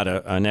 I'm not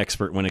an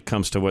expert when it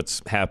comes to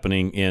what's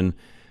happening in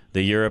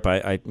the Europe.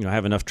 I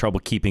have enough trouble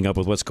keeping up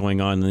with what's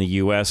going on in the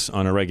U.S.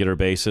 on a regular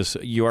basis.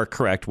 You are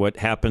correct. What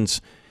happened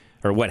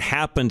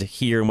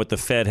here and what the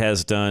Fed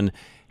has done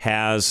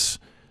has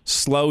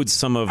slowed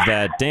some of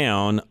that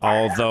down,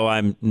 although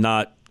I'm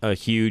not a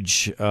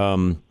huge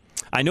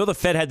I know the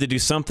Fed had to do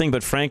something,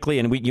 but frankly,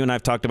 and you and I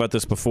have talked about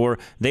this before,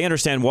 they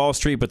understand Wall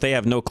Street, but they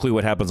have no clue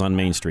what happens on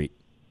Main Street.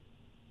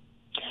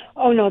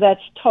 Oh, no,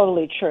 that's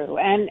totally true.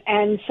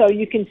 And so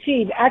you can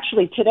see,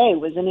 actually, today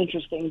was an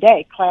interesting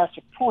day,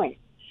 classic point,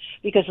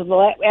 because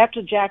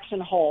after Jackson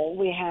Hole,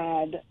 we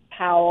had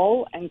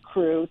Powell and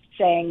Crew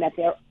saying that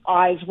their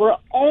eyes were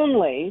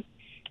only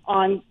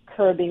on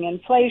curbing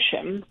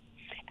inflation,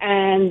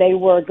 and they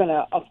were going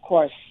to, of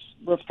course,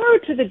 refer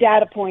to the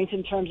data points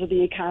in terms of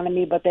the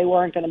economy, but they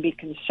weren't going to be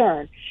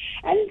concerned.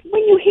 And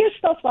when you hear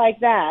stuff like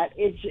that,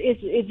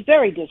 it's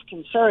very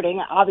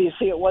disconcerting.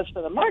 Obviously, it was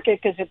for the market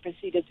because it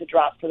proceeded to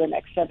drop for the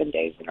next 7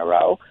 days in a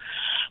row.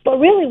 But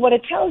really what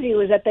it tells you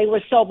is that they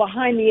were so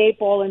behind the eight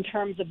ball in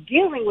terms of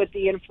dealing with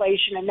the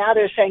inflation, and now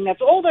they're saying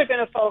that's all they're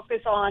going to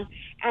focus on,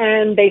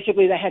 and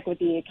basically the heck with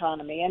the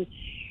economy. And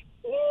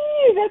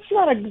that's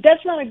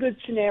not a good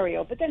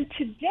scenario. But then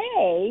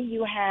today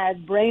you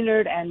had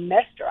Brainerd and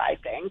Mester, I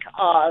think,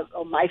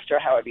 or Meister,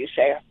 however you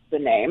say the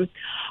name,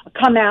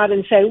 come out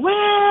and say,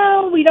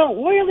 well, we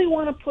don't really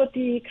want to put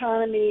the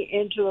economy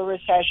into a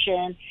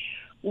recession.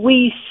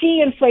 We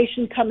see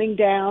inflation coming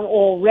down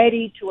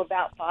already to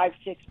about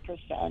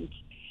 5-6%.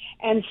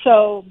 And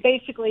so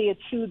basically it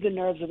soothed the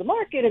nerves of the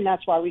market, and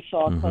that's why we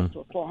saw close to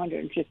a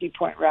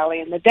 450-point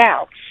rally in the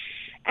Dow.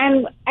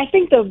 And I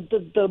think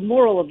the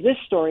moral of this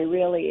story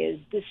really is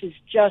this is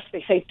just,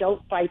 they say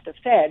don't fight the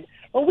Fed,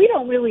 but we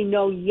don't really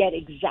know yet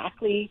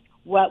exactly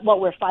what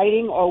we're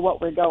fighting or what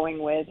we're going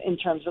with in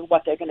terms of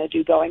what they're going to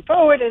do going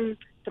forward. And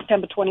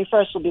September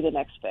 21st will be the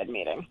next Fed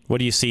meeting. What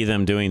do you see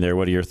them doing there?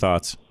 What are your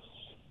thoughts?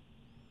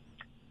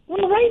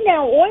 Well, right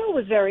now, oil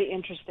was very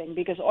interesting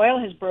because oil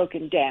has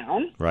broken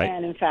down Right.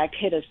 and, in fact,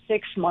 hit a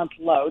 6-month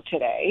low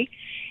today.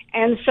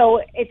 And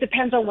so it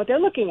depends on what they're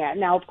looking at.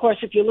 Now, of course,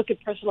 if you look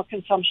at personal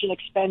consumption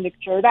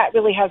expenditure, that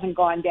really hasn't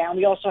gone down.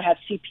 We also have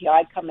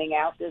CPI coming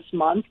out this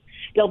month.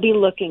 They'll be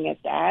looking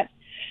at that.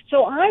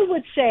 So I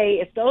would say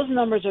if those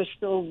numbers are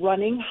still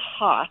running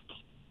hot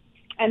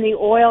and the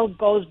oil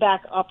goes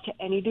back up to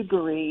any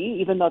degree,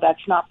 even though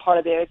that's not part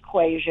of their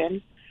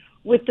equation,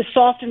 with the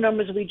softer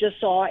numbers we just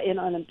saw in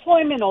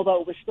unemployment,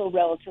 although it was still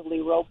relatively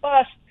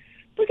robust,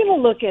 we're going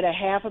to look at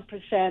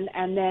 0.5%,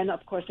 and then,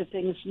 of course, if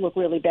things look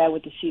really bad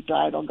with the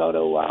CPI, it'll go to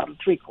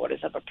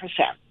 0.75%.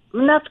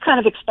 And that's kind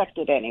of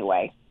expected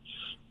anyway.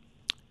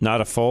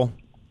 Not a full?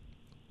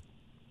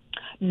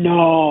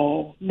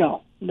 No.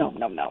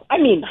 I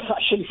mean, I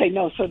shouldn't say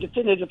no so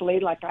definitively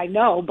like I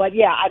know, but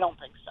yeah, I don't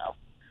think so.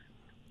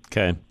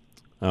 Okay.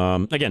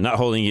 Again, not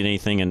holding you to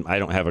anything, and I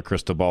don't have a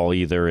crystal ball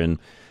either, and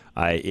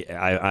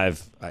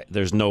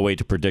there's no way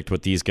to predict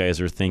what these guys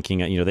are thinking.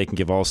 You know, they can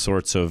give all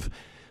sorts of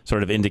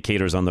sort of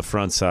indicators on the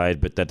front side,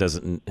 but that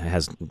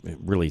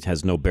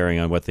has no bearing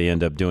on what they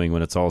end up doing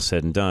when it's all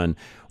said and done.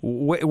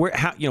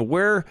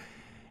 Where,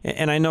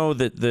 and I know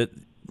that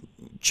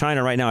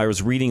China right now, I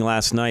was reading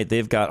last night,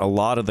 they've got a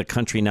lot of the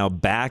country now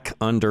back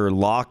under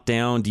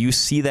lockdown. Do you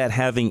see that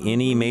having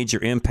any major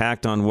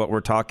impact on what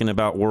we're talking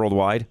about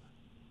worldwide?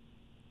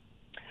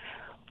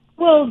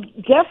 Well,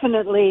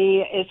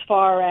 definitely as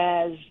far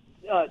as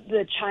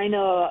the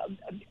China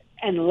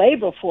and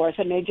labor force,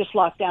 and they just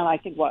locked down, I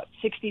think,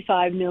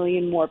 65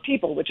 million more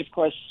people, which, of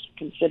course,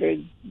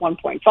 considered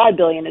 1.5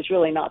 billion is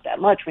really not that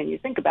much when you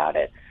think about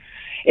it.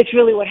 It's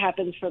really what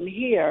happens from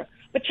here.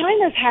 But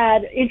China's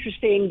had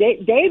interesting,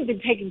 they've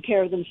been taking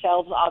care of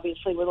themselves,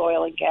 obviously, with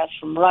oil and gas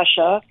from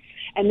Russia,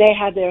 and they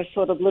had their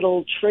sort of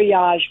little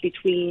triage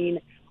between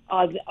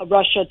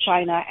Russia,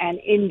 China, and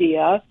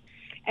India.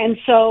 And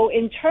so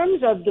in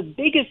terms of the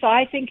biggest,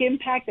 I think,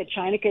 impact that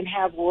China can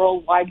have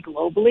worldwide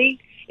globally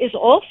is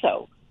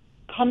also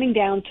coming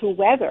down to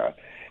weather.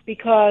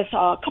 Because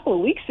a couple of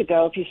weeks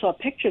ago, if you saw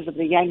pictures of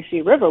the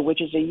Yangtze River,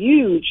 which is a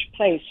huge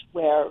place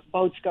where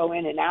boats go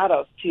in and out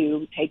of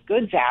to take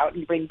goods out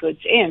and bring goods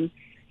in,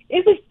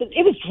 it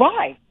was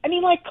dry. I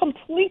mean, like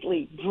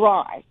completely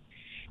dry.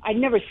 I'd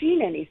never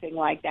seen anything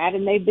like that.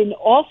 And they've been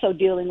also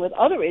dealing with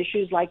other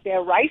issues like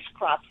their rice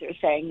crops, they're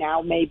saying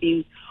now may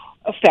be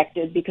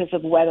affected because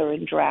of weather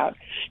and drought.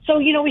 So,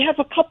 we have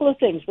a couple of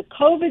things. The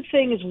COVID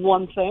thing is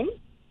one thing.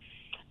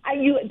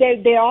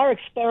 They are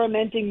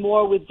experimenting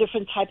more with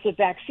different types of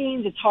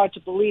vaccines. It's hard to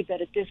believe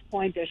that at this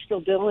point they're still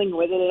dealing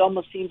with it. It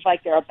almost seems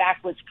like they're a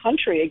backwards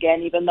country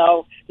again, even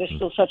though they're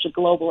still such a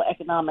global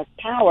economic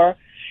power.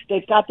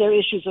 They've got their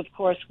issues, of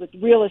course, with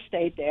real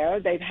estate there.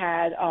 They've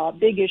had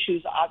big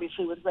issues,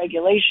 obviously, with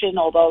regulation,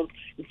 although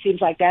it seems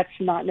like that's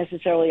not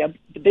necessarily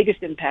the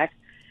biggest impact.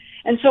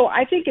 And so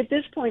I think at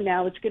this point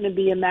now it's going to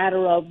be a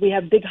matter of we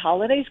have big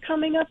holidays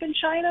coming up in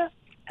China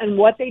and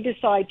what they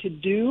decide to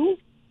do.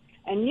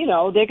 And,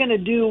 they're going to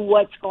do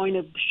what's going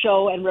to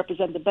show and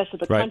represent the best of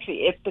the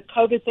country. If the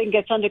COVID thing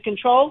gets under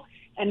control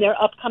and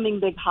their upcoming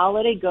big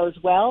holiday goes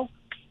well,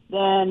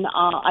 then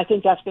I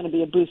think that's going to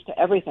be a boost to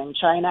everything,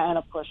 China and,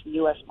 of course, the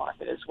U.S.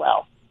 market as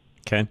well.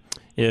 Okay.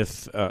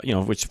 If,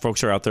 which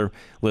folks are out there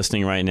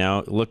listening right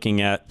now,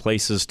 looking at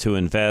places to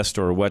invest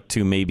or what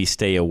to maybe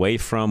stay away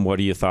from, what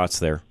are your thoughts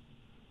there?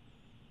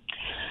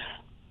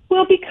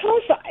 Well,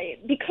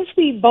 because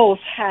we both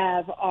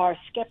have our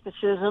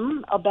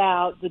skepticism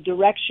about the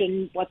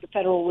direction what the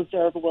Federal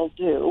Reserve will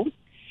do,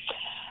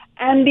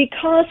 and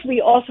because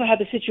we also have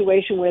a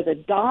situation where the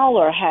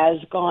dollar has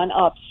gone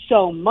up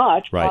so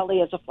much,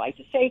 partly as a flight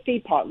to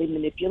safety, partly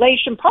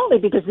manipulation, partly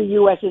because the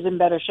U.S. is in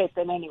better shape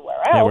than anywhere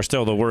else. Yeah, we're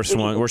still the worst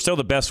one. We're still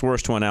the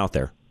worst one out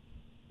there.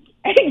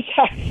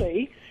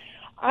 Exactly.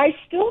 I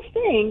still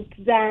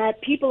think that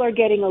people are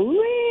getting a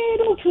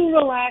little too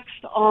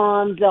relaxed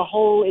on the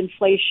whole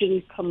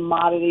inflation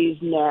commodities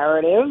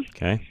narrative.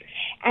 Okay.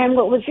 And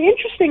what was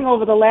interesting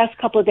over the last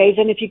couple of days,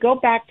 and if you go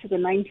back to the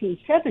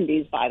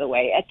 1970s, by the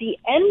way, at the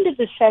end of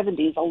the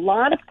 70s, a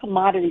lot of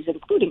commodities,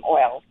 including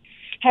oil,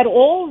 had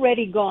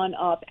already gone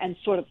up and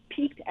sort of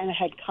peaked and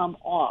had come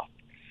off.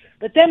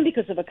 But then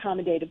because of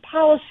accommodative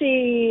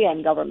policy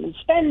and government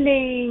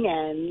spending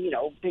and,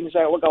 things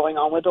that were going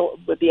on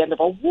with the end of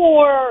a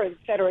war, et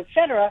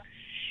cetera,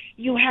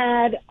 you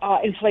had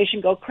inflation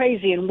go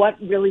crazy. And what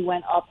really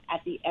went up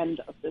at the end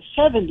of the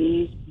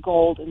 70s,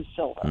 gold and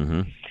silver.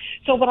 Mm-hmm.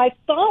 So what I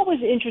thought was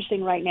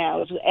interesting right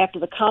now is after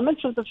the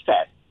comments of the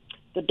Fed,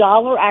 the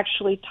dollar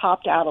actually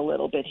topped out a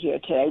little bit here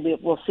today.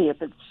 We'll see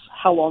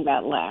how long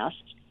that lasts.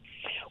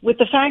 With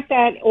the fact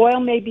that oil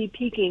may be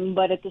peaking,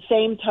 but at the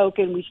same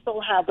token, we still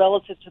have,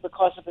 relative to the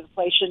cost of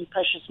inflation,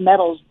 precious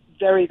metals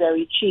very,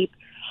 very cheap.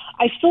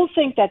 I still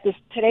think that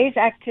today's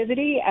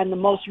activity and the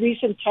most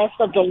recent test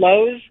of the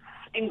lows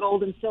in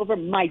gold and silver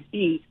might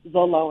be the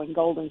low in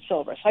gold and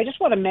silver. So I just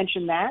want to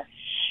mention that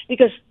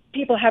because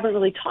people haven't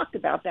really talked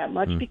about that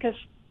much because,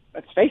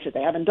 let's face it,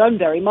 they haven't done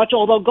very much,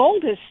 although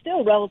gold has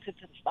still, relative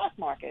to the stock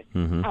market,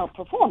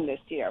 outperformed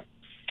this year.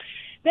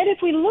 Then if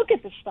we look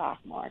at the stock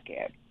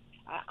market,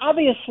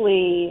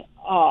 obviously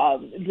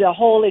the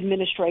whole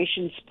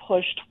administration's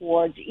push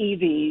towards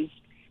EVs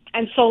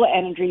and solar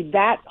energy,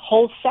 that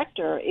whole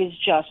sector is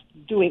just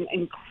doing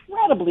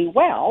incredibly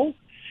well.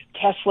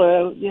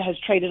 Tesla has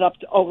traded up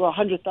to over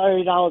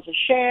 $130 a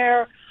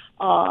share.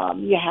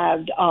 You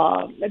have,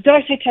 did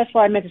I say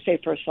Tesla? I meant to say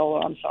First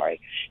Solar. I'm sorry.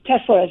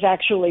 Tesla has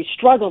actually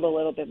struggled a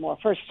little bit more.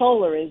 First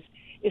Solar is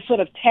sort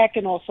of tech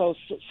and also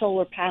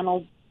solar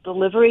panel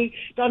delivery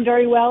done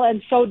very well,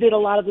 and so did a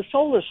lot of the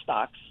solar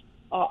stocks.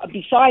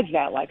 Besides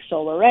that, like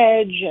Solar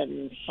Edge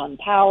and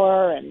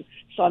SunPower and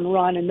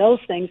Sunrun and those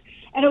things.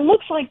 And it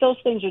looks like those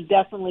things are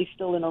definitely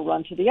still in a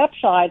run to the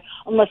upside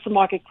unless the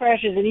market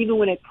crashes. And even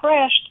when it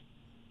crashed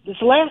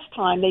this last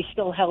time, they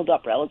still held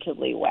up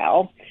relatively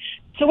well.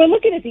 So we're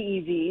looking at the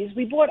EVs.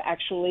 We bought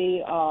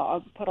actually,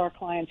 put our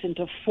clients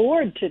into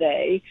Ford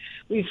today.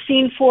 We've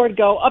seen Ford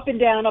go up and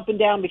down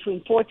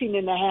between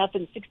 14.5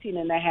 and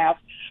 16.5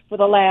 for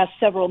the last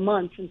several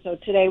months. And so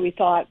today we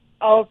thought,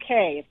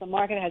 okay, if the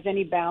market has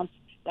any bounce,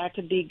 that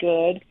could be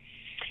good.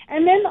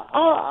 And then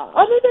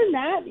other than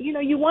that,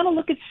 you want to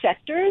look at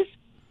sectors.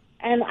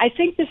 And I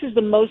think this is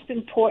the most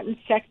important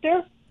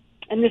sector.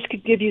 And this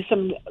could give you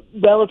some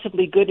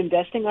relatively good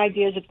investing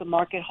ideas if the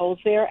market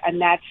holds there,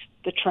 and that's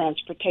the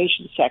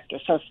transportation sector.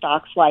 So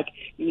stocks like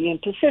Union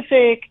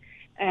Pacific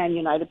and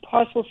United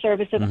Parcel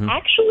Service have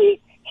actually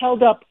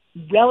held up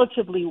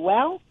relatively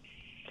well.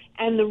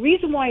 And the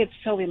reason why it's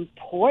so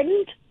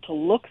important to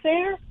look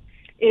there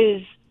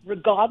is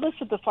regardless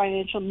of the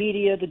financial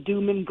media, the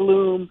doom and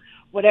gloom,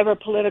 whatever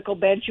political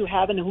bent you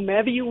have and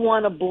whomever you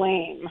want to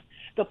blame,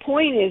 the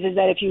point is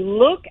that if you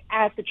look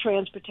at the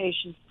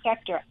transportation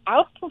sector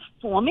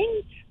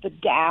outperforming the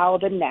Dow,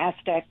 the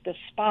NASDAQ, the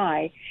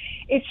SPY,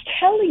 it's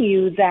telling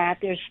you that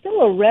there's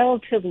still a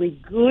relatively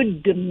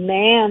good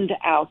demand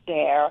out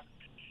there,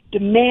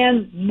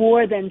 demand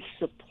more than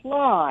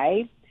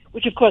supply,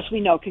 which of course we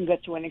know can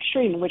get to an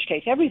extreme, in which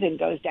case everything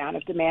goes down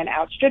if demand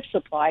outstrips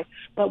supply.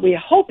 But we're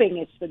hoping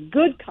it's the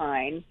good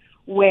kind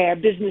where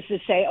businesses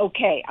say,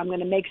 okay, I'm going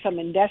to make some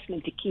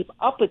investment to keep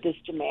up with this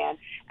demand,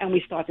 and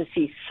we start to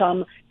see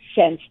some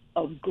sense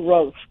of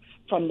growth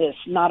from this,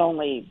 not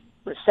only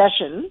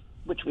recession,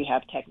 which we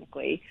have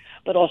technically,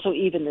 but also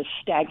even this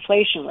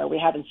stagflation where we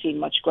haven't seen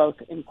much growth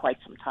in quite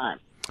some time.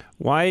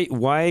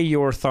 Why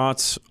your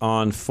thoughts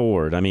on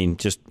Ford? I mean,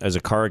 just as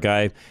a car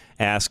guy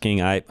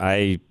asking,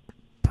 I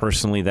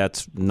personally,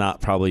 that's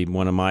not probably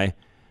one of my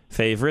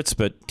favorites,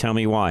 but tell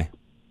me why.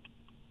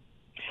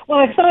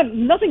 Well, it's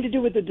nothing to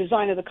do with the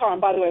design of the car. And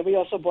by the way, we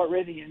also bought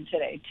Rivian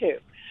today too.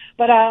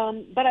 But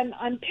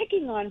I'm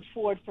picking on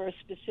Ford for a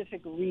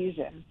specific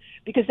reason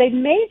because they've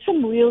made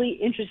some really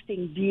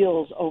interesting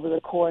deals over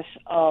the course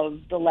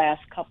of the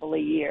last couple of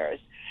years.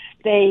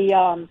 They've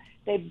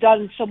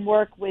done some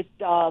work with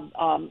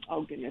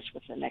oh goodness,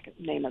 what's the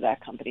name of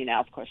that company now?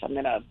 Of course, I'm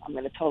gonna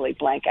totally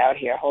blank out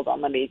here. Hold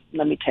on, let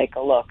me take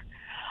a look.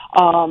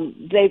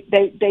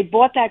 They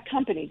bought that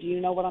company. Do you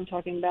know what I'm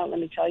talking about? Let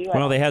me tell you.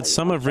 Well, they had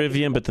some of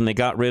Rivian, but then they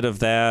got rid of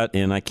that,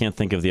 and I can't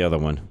think of the other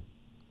one.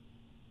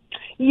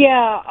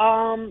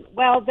 Yeah.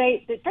 Well,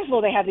 they first of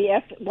all they have the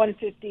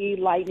F-150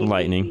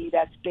 Lightning.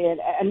 That's been,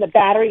 and the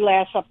battery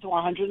lasts up to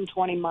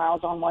 120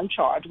 miles on one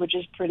charge, which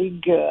is pretty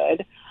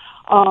good.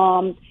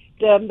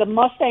 The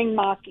Mustang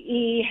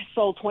Mach-E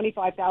sold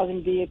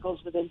 25,000 vehicles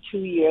within 2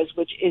 years,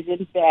 which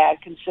isn't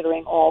bad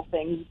considering all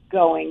things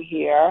going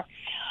here.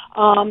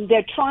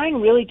 They're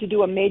trying really to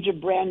do a major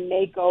brand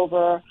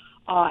makeover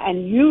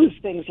and use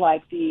things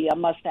like the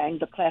Mustang,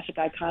 the classic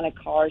iconic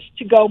cars,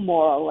 to go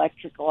more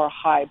electric or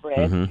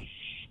hybrid.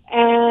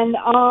 And,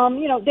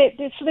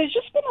 so there's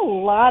just been a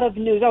lot of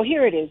news. Oh,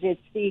 here it is. It's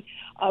the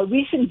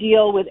recent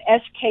deal with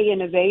SK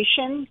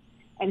Innovation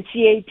and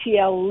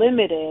CATL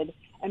Limited.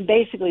 And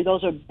basically,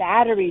 those are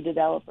battery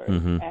developers.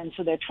 And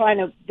so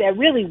they're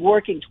really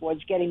working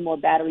towards getting more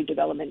battery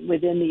development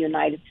within the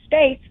United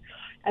States.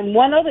 And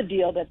one other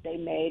deal that they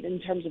made in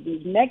terms of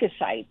these mega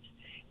sites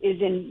is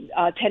in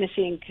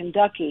Tennessee and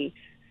Kentucky,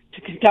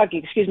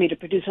 to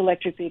produce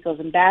electric vehicles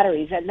and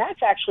batteries. And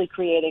that's actually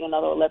creating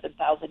another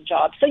 11,000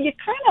 jobs. So you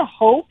kind of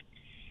hope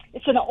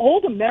it's an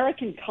old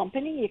American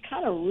company. You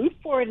kind of root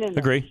for it in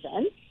a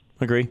sense.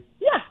 Agree.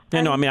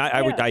 Yeah. No, I mean,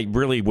 I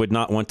really would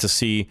not want to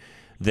see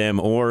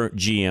them or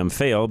GM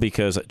fail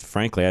because,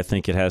 frankly, I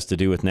think it has to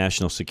do with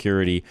national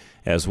security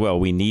as well.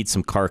 We need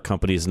some car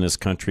companies in this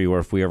country, or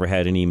if we ever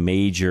had any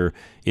major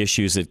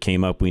issues that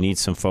came up, we need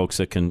some folks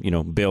that can,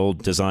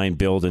 design,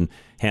 build, and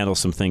handle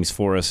some things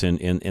for us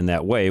in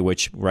that way,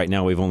 which right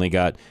now we've only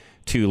got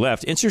 2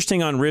 left.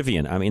 Interesting on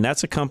Rivian. I mean,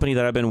 that's a company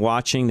that I've been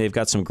watching. They've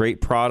got some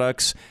great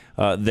products.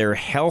 They're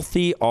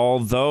healthy,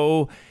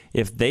 although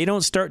if they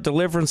don't start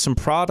delivering some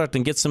product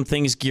and get some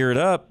things geared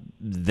up,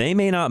 they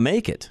may not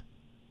make it.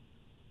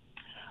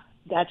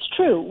 That's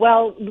true.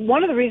 Well,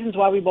 one of the reasons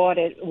why we bought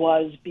it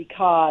was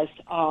because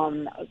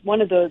one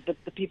of the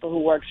people who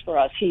works for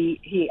us,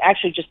 he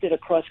actually just did a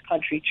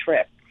cross-country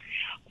trip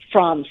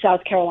from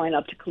South Carolina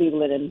up to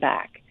Cleveland and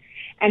back.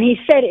 And he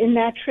said in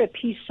that trip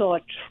he saw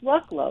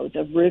truckloads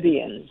of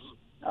Rivians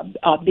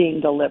being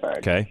delivered.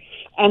 Okay.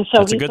 And so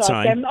That's he a good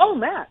thought, sign. oh,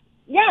 man.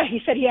 Yeah,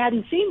 he said he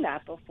hadn't seen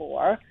that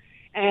before.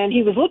 And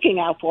he was looking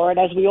out for it,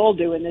 as we all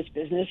do in this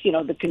business,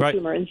 the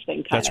consumer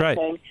instinct kind of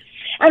thing.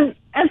 And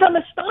from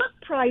a stock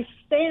price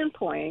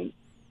standpoint,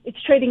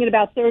 it's trading at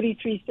about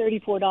 $33,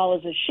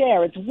 $34 a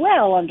share. It's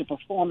well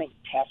underperforming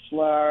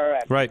Tesla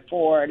and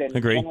Ford and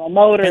General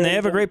Motors. And they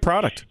have a great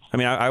product. I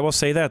mean, I will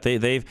say that.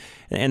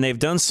 They've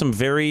done some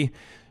very...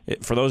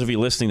 For those of you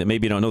listening that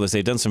maybe don't know this,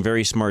 they've done some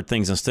very smart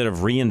things. Instead of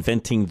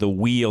reinventing the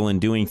wheel and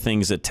doing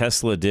things that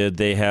Tesla did,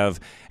 they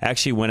have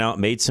actually went out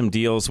and made some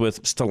deals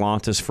with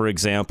Stellantis, for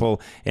example,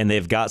 and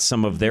they've got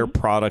some of their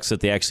products that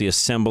they actually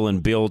assemble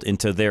and build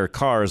into their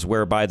cars,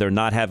 whereby they're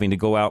not having to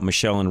go out,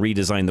 Michelle, and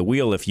redesign the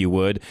wheel, if you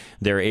would.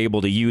 They're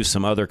able to use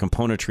some other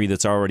componentry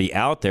that's already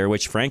out there,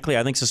 which, frankly,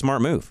 I think is a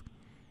smart move.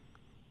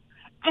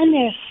 And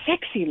they're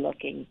sexy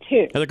looking,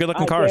 too. They're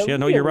good-looking cars. Yeah,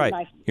 no, you're right.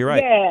 Nice. You're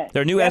right. Yeah,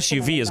 their new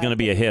SUV is going to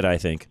be a hit, I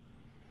think.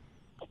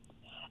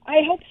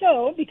 I hope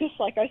so, because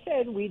like I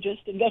said, we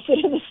just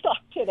invested in the stock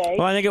today.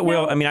 Well, I think it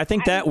will. I mean, I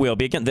think that will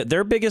be. Again,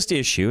 their biggest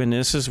issue, and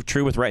this is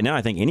true with right now,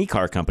 I think any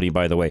car company,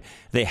 by the way,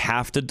 they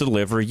have to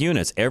deliver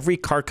units. Every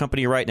car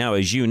company right now,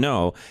 as you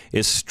know,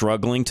 is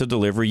struggling to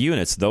deliver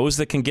units. Those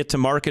that can get to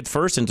market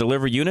first and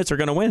deliver units are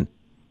going to win.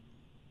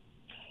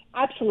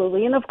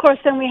 Absolutely. And, of course,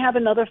 then we have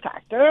another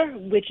factor,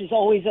 which is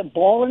always a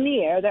ball in the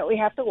air that we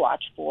have to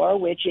watch for,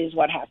 which is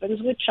what happens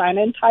with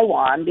China and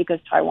Taiwan, because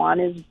Taiwan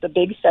is the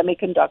big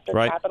semiconductor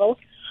capital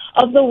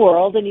of the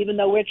world. And even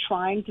though we're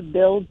trying to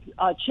build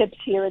chips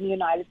here in the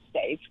United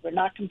States, we're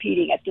not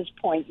competing at this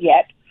point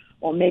yet,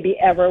 or maybe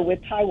ever, with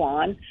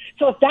Taiwan.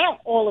 So if that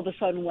all of a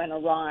sudden went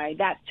awry,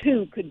 that,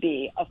 too, could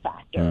be a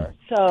factor.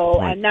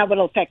 And that would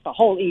affect the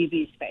whole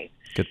EV space.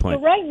 Good point.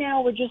 So right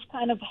now we're just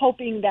kind of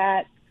hoping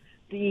that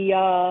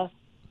the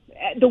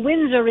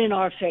winds are in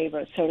our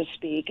favor, so to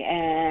speak,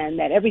 and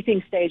that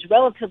everything stays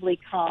relatively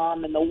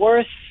calm. And the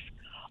worst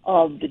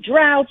of the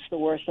droughts, the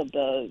worst of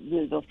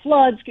the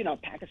floods,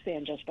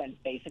 Pakistan just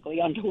went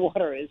basically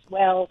underwater as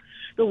well.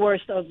 The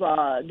worst of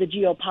the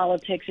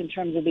geopolitics in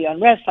terms of the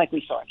unrest, like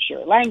we saw in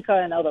Sri Lanka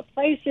and other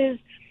places.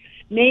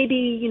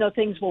 Maybe,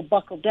 things will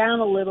buckle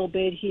down a little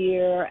bit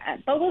here,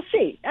 but we'll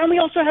see. And we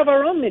also have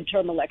our own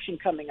midterm election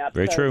coming up.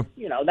 Very true.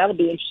 That'll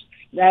be interesting.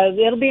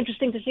 It'll be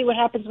interesting to see what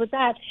happens with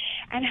that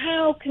and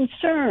how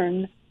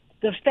concerned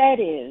the Fed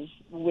is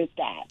with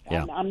that.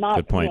 Yeah, I'm not.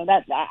 good point.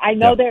 I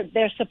know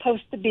they're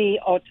supposed to be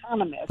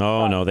autonomous.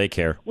 Oh, no, they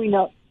care. We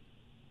know.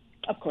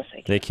 Of course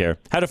they care. They care.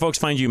 How do folks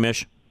find you,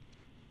 Mish?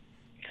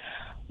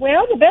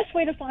 Well, the best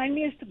way to find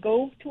me is to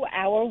go to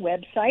our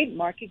website,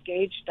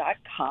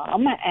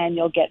 marketgauge.com, and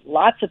you'll get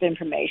lots of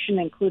information,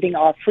 including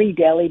our free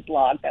daily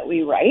blog that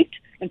we write.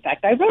 In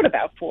fact, I wrote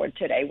about Ford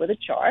today with a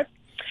chart.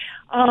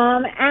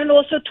 And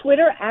also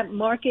Twitter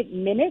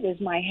 @MarketMinute is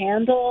my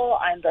handle.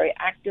 I'm very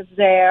active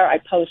there. I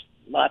post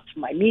lots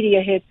of my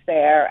media hits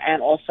there,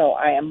 and also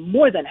I am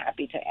more than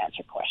happy to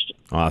answer questions.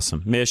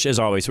 Awesome. Mish, as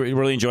always, we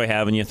really enjoy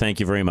having you. Thank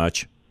you very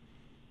much.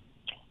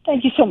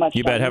 Thank you so much.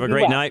 You bet. Have a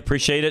great night.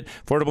 Appreciate it.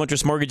 Affordable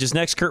Interest Mortgage is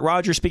next. Kurt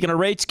Rogers, speaking of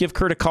rates, give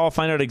Kurt a call.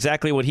 Find out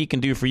exactly what he can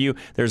do for you.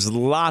 There's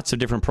lots of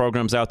different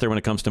programs out there when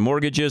it comes to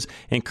mortgages,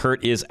 and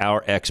Kurt is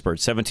our expert.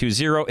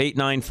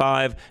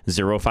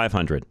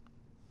 720-895-0500.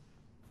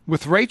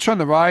 With rates on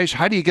the rise,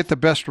 how do you get the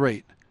best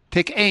rate?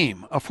 Take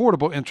AIM,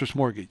 Affordable Interest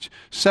Mortgage,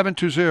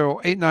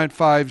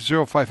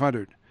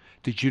 720-895-0500.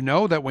 Did you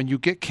know that when you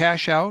get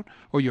cash out,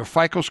 or your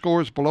FICO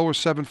score is below a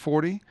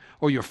 740,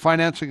 or you're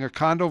financing a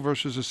condo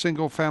versus a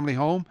single-family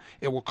home,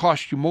 it will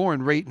cost you more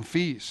in rate and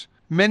fees?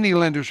 Many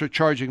lenders are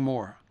charging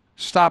more.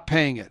 Stop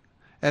paying it.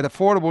 At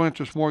Affordable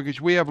Interest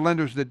Mortgage, we have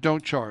lenders that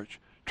don't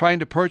charge. Trying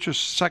to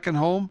purchase a second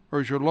home,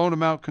 or is your loan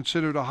amount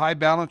considered a high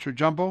balance or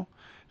jumbo?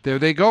 There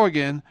they go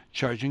again,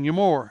 charging you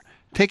more.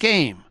 Take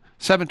AIM,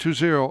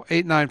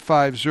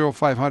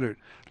 720-895-0500.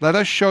 Let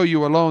us show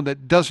you a loan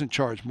that doesn't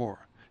charge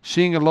more.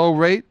 Seeing a low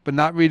rate but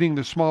not reading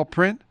the small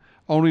print,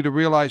 only to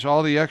realize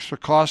all the extra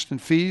costs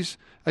and fees?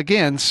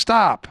 Again,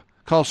 stop.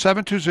 Call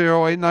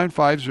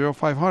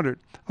 720-895-0500.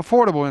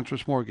 Affordable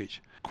Interest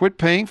Mortgage. Quit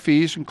paying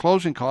fees and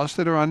closing costs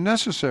that are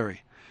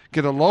unnecessary.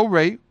 Get a low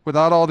rate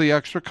without all the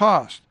extra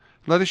cost.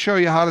 Let us show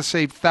you how to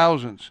save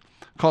thousands.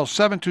 Call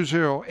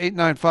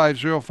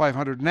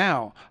 720-895-0500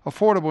 now.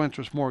 Affordable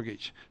Interest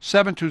Mortgage.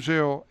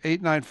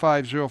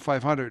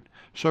 720-895-0500.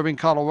 Serving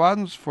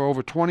Coloradans for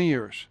over 20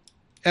 years.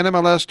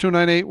 NMLS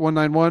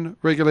 298191,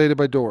 regulated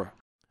by DORA.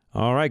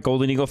 All right,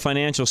 Golden Eagle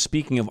Financial.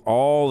 Speaking of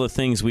all the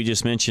things we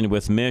just mentioned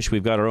with Mish,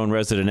 we've got our own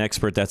resident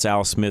expert. That's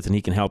Al Smith, and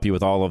he can help you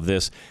with all of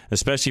this,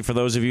 especially for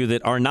those of you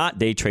that are not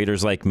day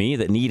traders like me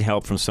that need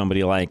help from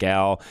somebody like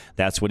Al.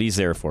 That's what he's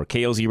there for.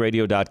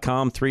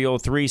 KLZradio.com,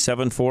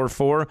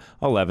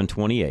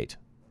 303-744-1128.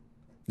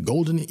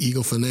 Golden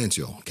Eagle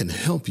Financial can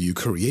help you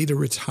create a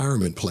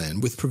retirement plan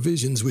with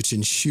provisions which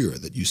ensure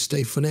that you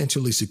stay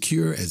financially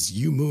secure as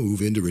you move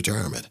into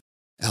retirement.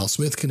 Al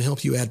Smith can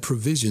help you add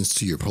provisions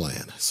to your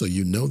plan so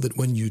you know that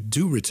when you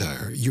do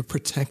retire, you're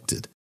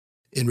protected.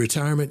 In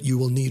retirement, you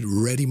will need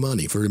ready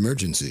money for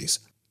emergencies,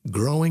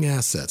 growing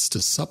assets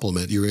to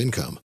supplement your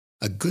income,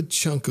 a good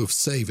chunk of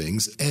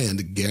savings,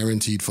 and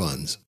guaranteed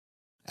funds.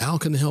 Al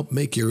can help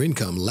make your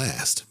income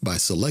last by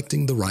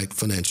selecting the right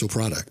financial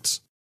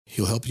products.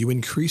 He'll help you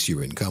increase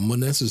your income when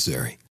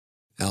necessary.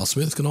 Al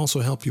Smith can also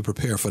help you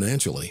prepare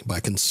financially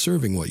by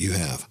conserving what you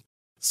have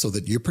so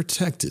that you're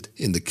protected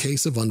in the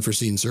case of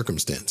unforeseen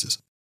circumstances.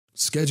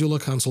 Schedule a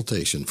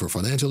consultation for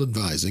financial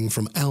advising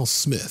from Al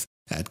Smith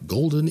at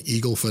Golden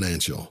Eagle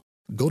Financial.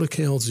 Go to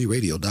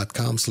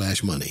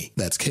klzradio.com/money.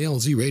 That's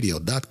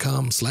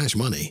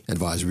klzradio.com/money.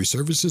 Advisory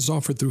services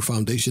offered through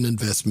Foundation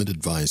Investment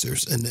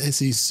Advisors, an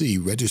SEC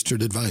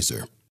registered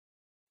advisor.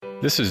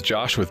 This is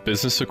Josh with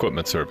Business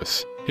Equipment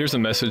Service. Here's a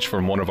message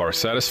from one of our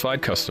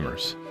satisfied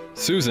customers.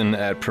 Susan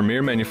at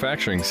Premier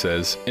Manufacturing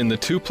says, in the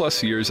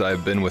 2+ years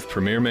I've been with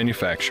Premier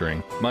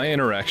Manufacturing, my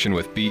interaction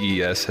with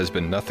BES has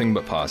been nothing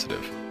but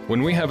positive.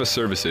 When we have a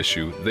service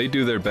issue, they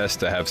do their best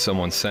to have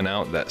someone sent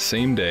out that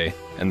same day,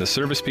 and the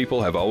service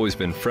people have always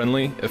been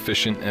friendly,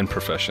 efficient, and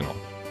professional.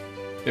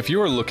 If you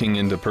are looking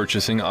into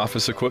purchasing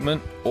office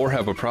equipment or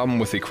have a problem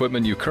with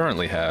equipment you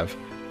currently have,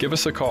 give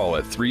us a call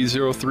at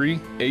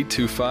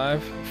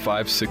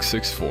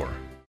 303-825-5664.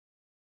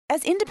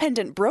 As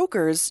independent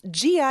brokers,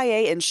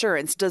 GIA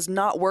Insurance does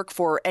not work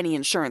for any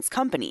insurance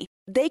company.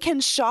 They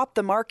can shop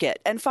the market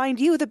and find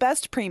you the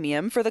best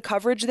premium for the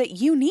coverage that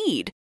you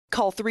need.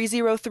 Call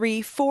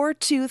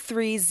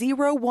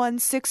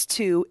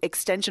 303-423-0162,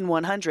 extension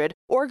 100,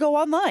 or go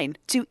online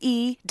to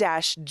e-gia.com.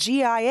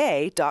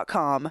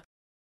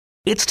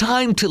 It's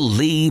time to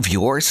leave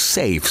your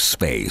safe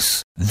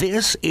space.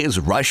 This is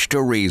Rush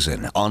to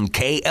Reason on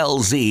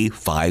KLZ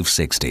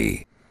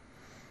 560.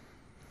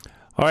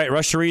 All right,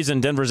 Rush to Reason,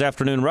 Denver's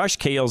Afternoon Rush,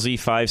 KLZ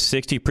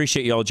 560.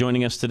 Appreciate you all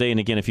joining us today.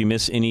 And again, if you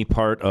miss any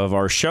part of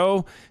our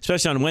show,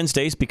 especially on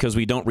Wednesdays, because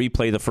we don't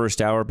replay the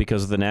first hour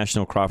because of the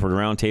National Crawford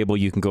Roundtable,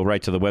 you can go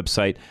right to the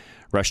website,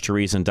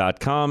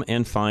 rushtoreason.com,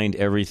 and find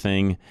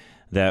everything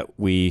that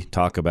we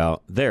talk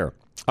about there.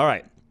 All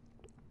right.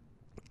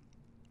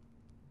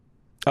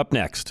 Up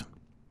next.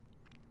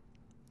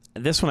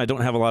 This one I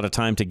don't have a lot of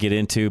time to get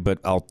into, but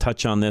I'll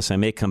touch on this. I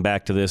may come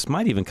back to this.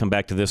 Might even come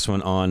back to this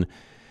one on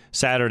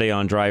Saturday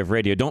on Drive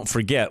Radio. Don't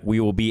forget, we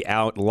will be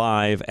out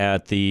live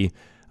at the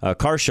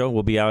car show.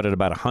 We'll be out at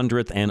about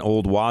 100th and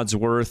Old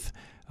Wadsworth.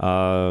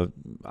 I'll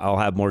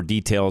have more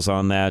details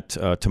on that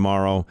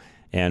tomorrow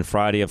and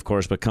Friday, of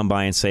course, but come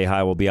by and say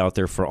hi. We'll be out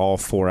there for all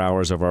 4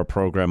 hours of our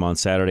program on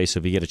Saturday, so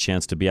if you get a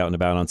chance to be out and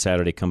about on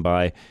Saturday, come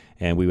by,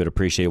 and we would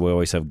appreciate it. We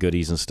always have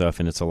goodies and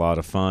stuff, and it's a lot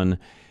of fun.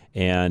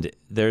 And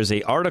there's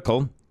an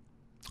article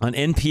on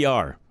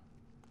NPR,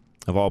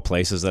 of all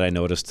places, that I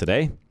noticed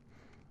today.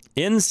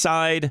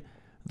 Inside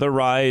the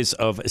rise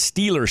of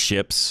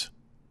stealerships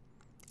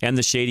and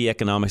the shady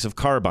economics of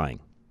car buying.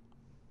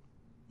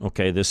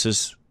 Okay, this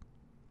is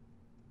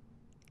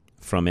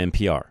from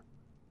NPR.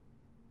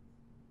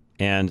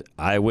 And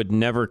I would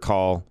never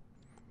call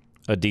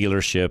a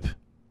dealership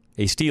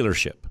a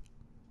stealership.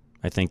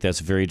 I think that's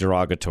very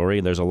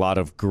derogatory. There's a lot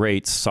of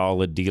great,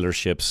 solid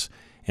dealerships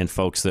and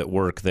folks that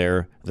work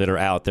there that are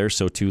out there.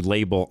 So to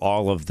label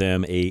all of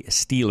them a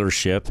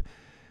stealership,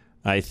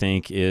 I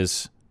think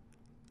is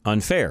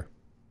unfair.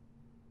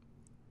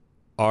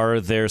 Are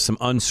there some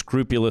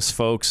unscrupulous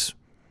folks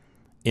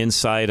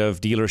inside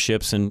of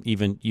dealerships and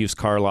even used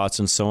car lots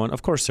and so on?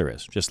 Of course there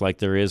is, just like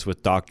there is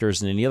with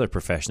doctors and any other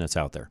profession that's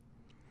out there.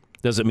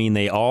 Does it mean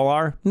they all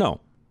are?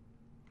 No.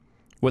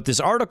 What this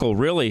article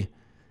really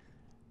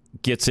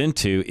gets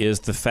into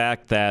is the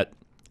fact that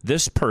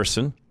this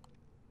person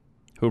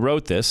who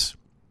wrote this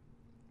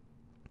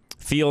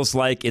feels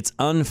like it's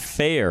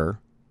unfair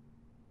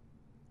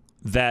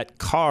that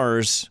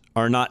cars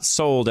are not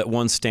sold at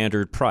one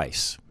standard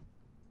price.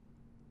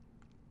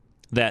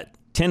 That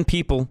 10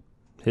 people,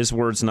 his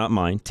words, not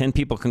mine, 10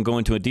 people can go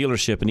into a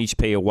dealership and each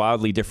pay a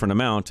wildly different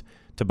amount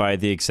to buy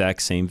the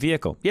exact same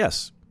vehicle.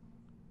 Yes.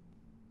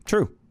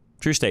 True.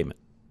 True statement.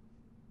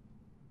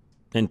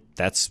 And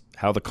that's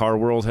how the car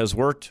world has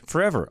worked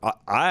forever.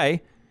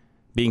 I,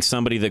 being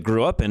somebody that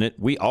grew up in it,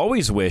 we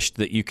always wished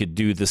that you could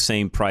do the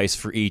same price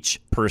for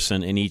each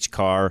person in each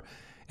car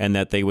and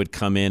that they would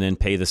come in and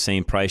pay the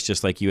same price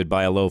just like you would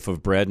buy a loaf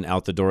of bread and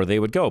out the door they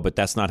would go. But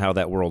that's not how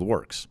that world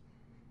works.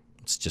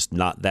 It's just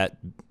not that.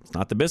 It's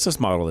not the business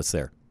model that's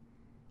there.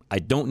 I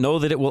don't know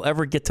that it will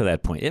ever get to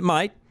that point. It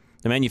might.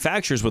 The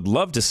manufacturers would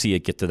love to see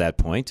it get to that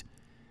point.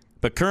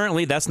 But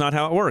currently, that's not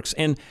how it works.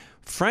 And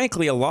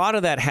frankly, a lot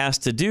of that has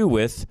to do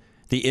with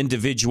the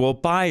individual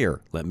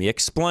buyer. Let me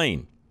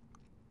explain.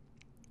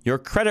 Your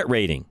credit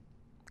rating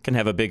can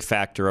have a big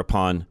factor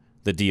upon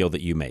the deal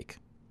that you make.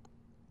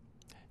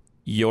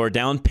 Your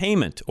down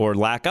payment or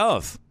lack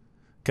of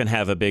can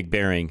have a big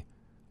bearing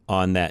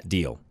on that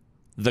deal.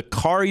 The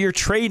car you're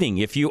trading,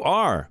 if you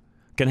are,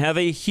 can have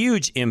a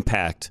huge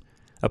impact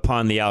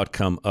upon the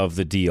outcome of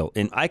the deal.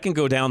 And I can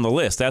go down the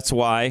list. That's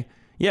why,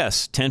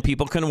 yes, 10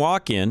 people can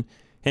walk in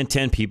and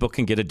 10 people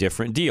can get a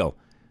different deal.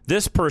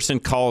 This person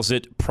calls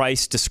it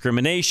price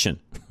discrimination.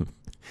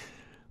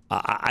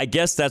 I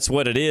guess that's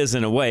what it is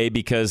in a way,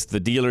 because the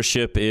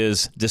dealership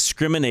is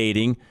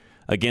discriminating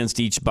against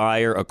each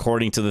buyer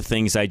according to the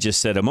things I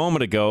just said a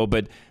moment ago.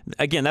 But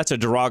again, that's a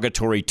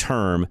derogatory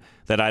term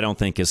that I don't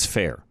think is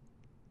fair.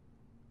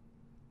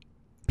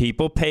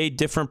 People pay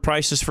different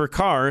prices for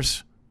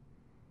cars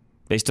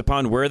based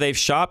upon where they've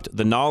shopped,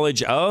 the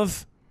knowledge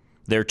of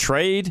their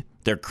trade,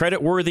 their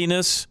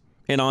creditworthiness,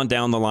 and on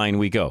down the line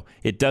we go.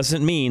 It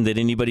doesn't mean that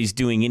anybody's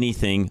doing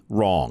anything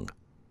wrong,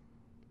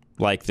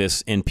 like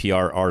this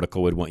NPR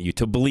article would want you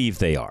to believe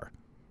they are.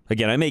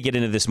 Again, I may get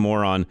into this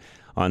more on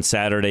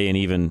Saturday and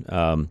even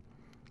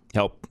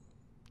help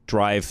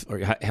drive or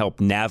help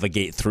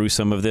navigate through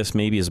some of this,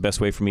 maybe is the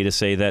best way for me to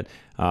say that.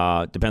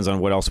 Depends on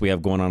what else we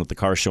have going on at the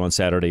car show on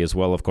Saturday as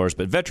well, of course.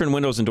 But Veteran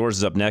Windows and Doors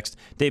is up next.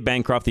 Dave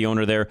Bancroft, the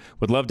owner there,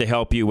 would love to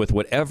help you with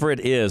whatever it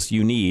is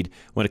you need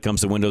when it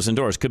comes to windows and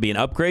doors. Could be an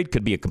upgrade,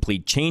 could be a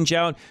complete change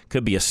out,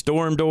 could be a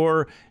storm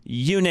door,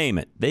 you name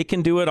it. They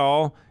can do it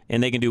all,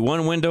 and they can do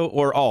one window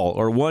or all,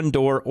 or one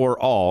door or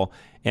all.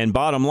 And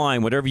bottom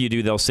line, whatever you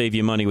do, they'll save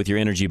you money with your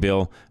energy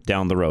bill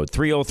down the road.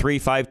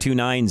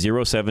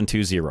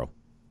 303-529-0720.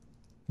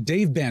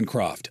 Dave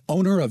Bancroft,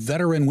 owner of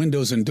Veteran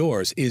Windows and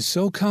Doors, is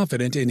so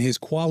confident in his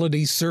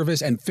quality,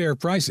 service, and fair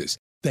prices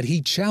that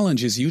he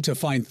challenges you to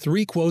find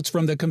 3 quotes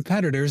from the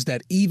competitors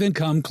that even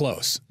come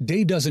close.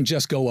 Dave doesn't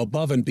just go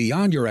above and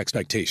beyond your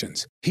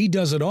expectations. He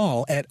does it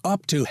all at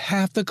up to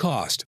half the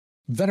cost.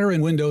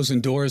 Veteran Windows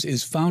and Doors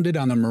is founded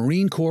on the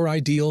Marine Corps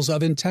ideals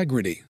of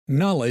integrity,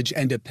 knowledge,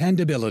 and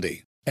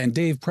dependability. And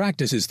Dave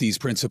practices these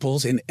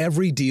principles in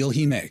every deal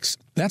he makes.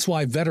 That's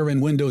why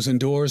Veteran Windows and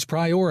Doors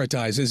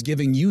prioritizes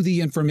giving you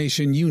the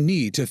information you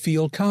need to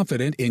feel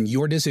confident in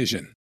your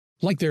decision.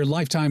 Like their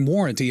lifetime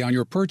warranty on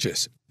your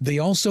purchase, they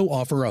also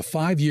offer a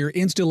 5-year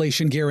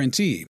installation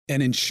guarantee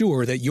and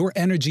ensure that your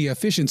energy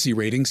efficiency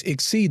ratings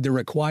exceed the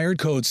required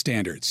code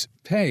standards.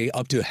 Pay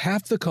up to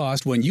half the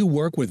cost when you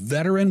work with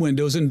Veteran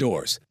Windows and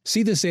Doors.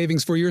 See the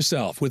savings for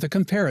yourself with a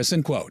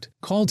comparison quote.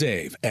 Call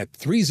Dave at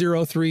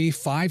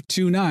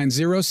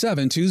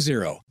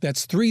 303-529-0720.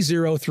 That's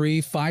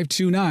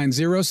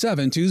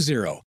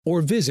 303-529-0720.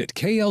 Or visit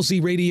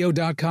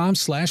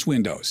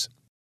klzradio.com/windows.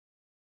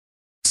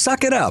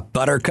 Suck it up,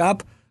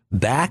 Buttercup.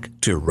 Back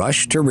to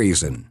Rush to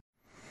Reason.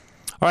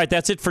 All right,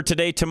 that's it for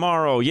today.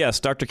 Tomorrow, yes,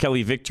 Dr.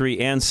 Kelly Victory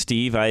and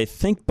Steve. I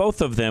think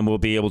both of them will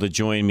be able to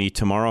join me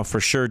tomorrow.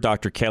 For sure,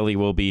 Dr. Kelly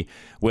will be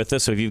with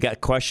us. So if you've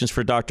got questions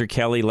for Dr.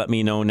 Kelly, let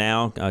me know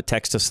now.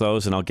 Text us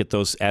those, and I'll get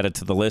those added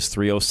to the list,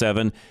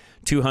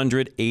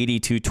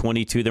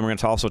 307-200-8222. Then we're going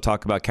to also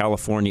talk about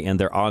California and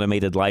their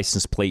automated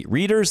license plate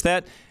readers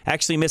that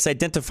actually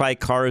misidentify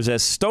cars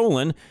as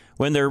stolen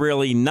when they're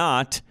really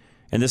not.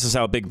 And this is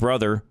how Big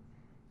Brother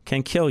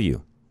can kill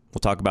you. We'll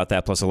talk about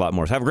that plus a lot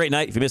more. So have a great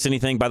night. If you miss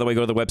anything, by the way,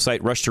 go to the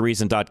website,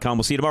 rushtoreason.com.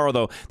 We'll see you tomorrow,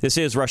 though. This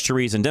is Rush to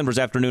Reason, Denver's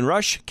Afternoon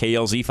Rush,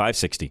 KLZ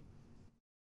 560.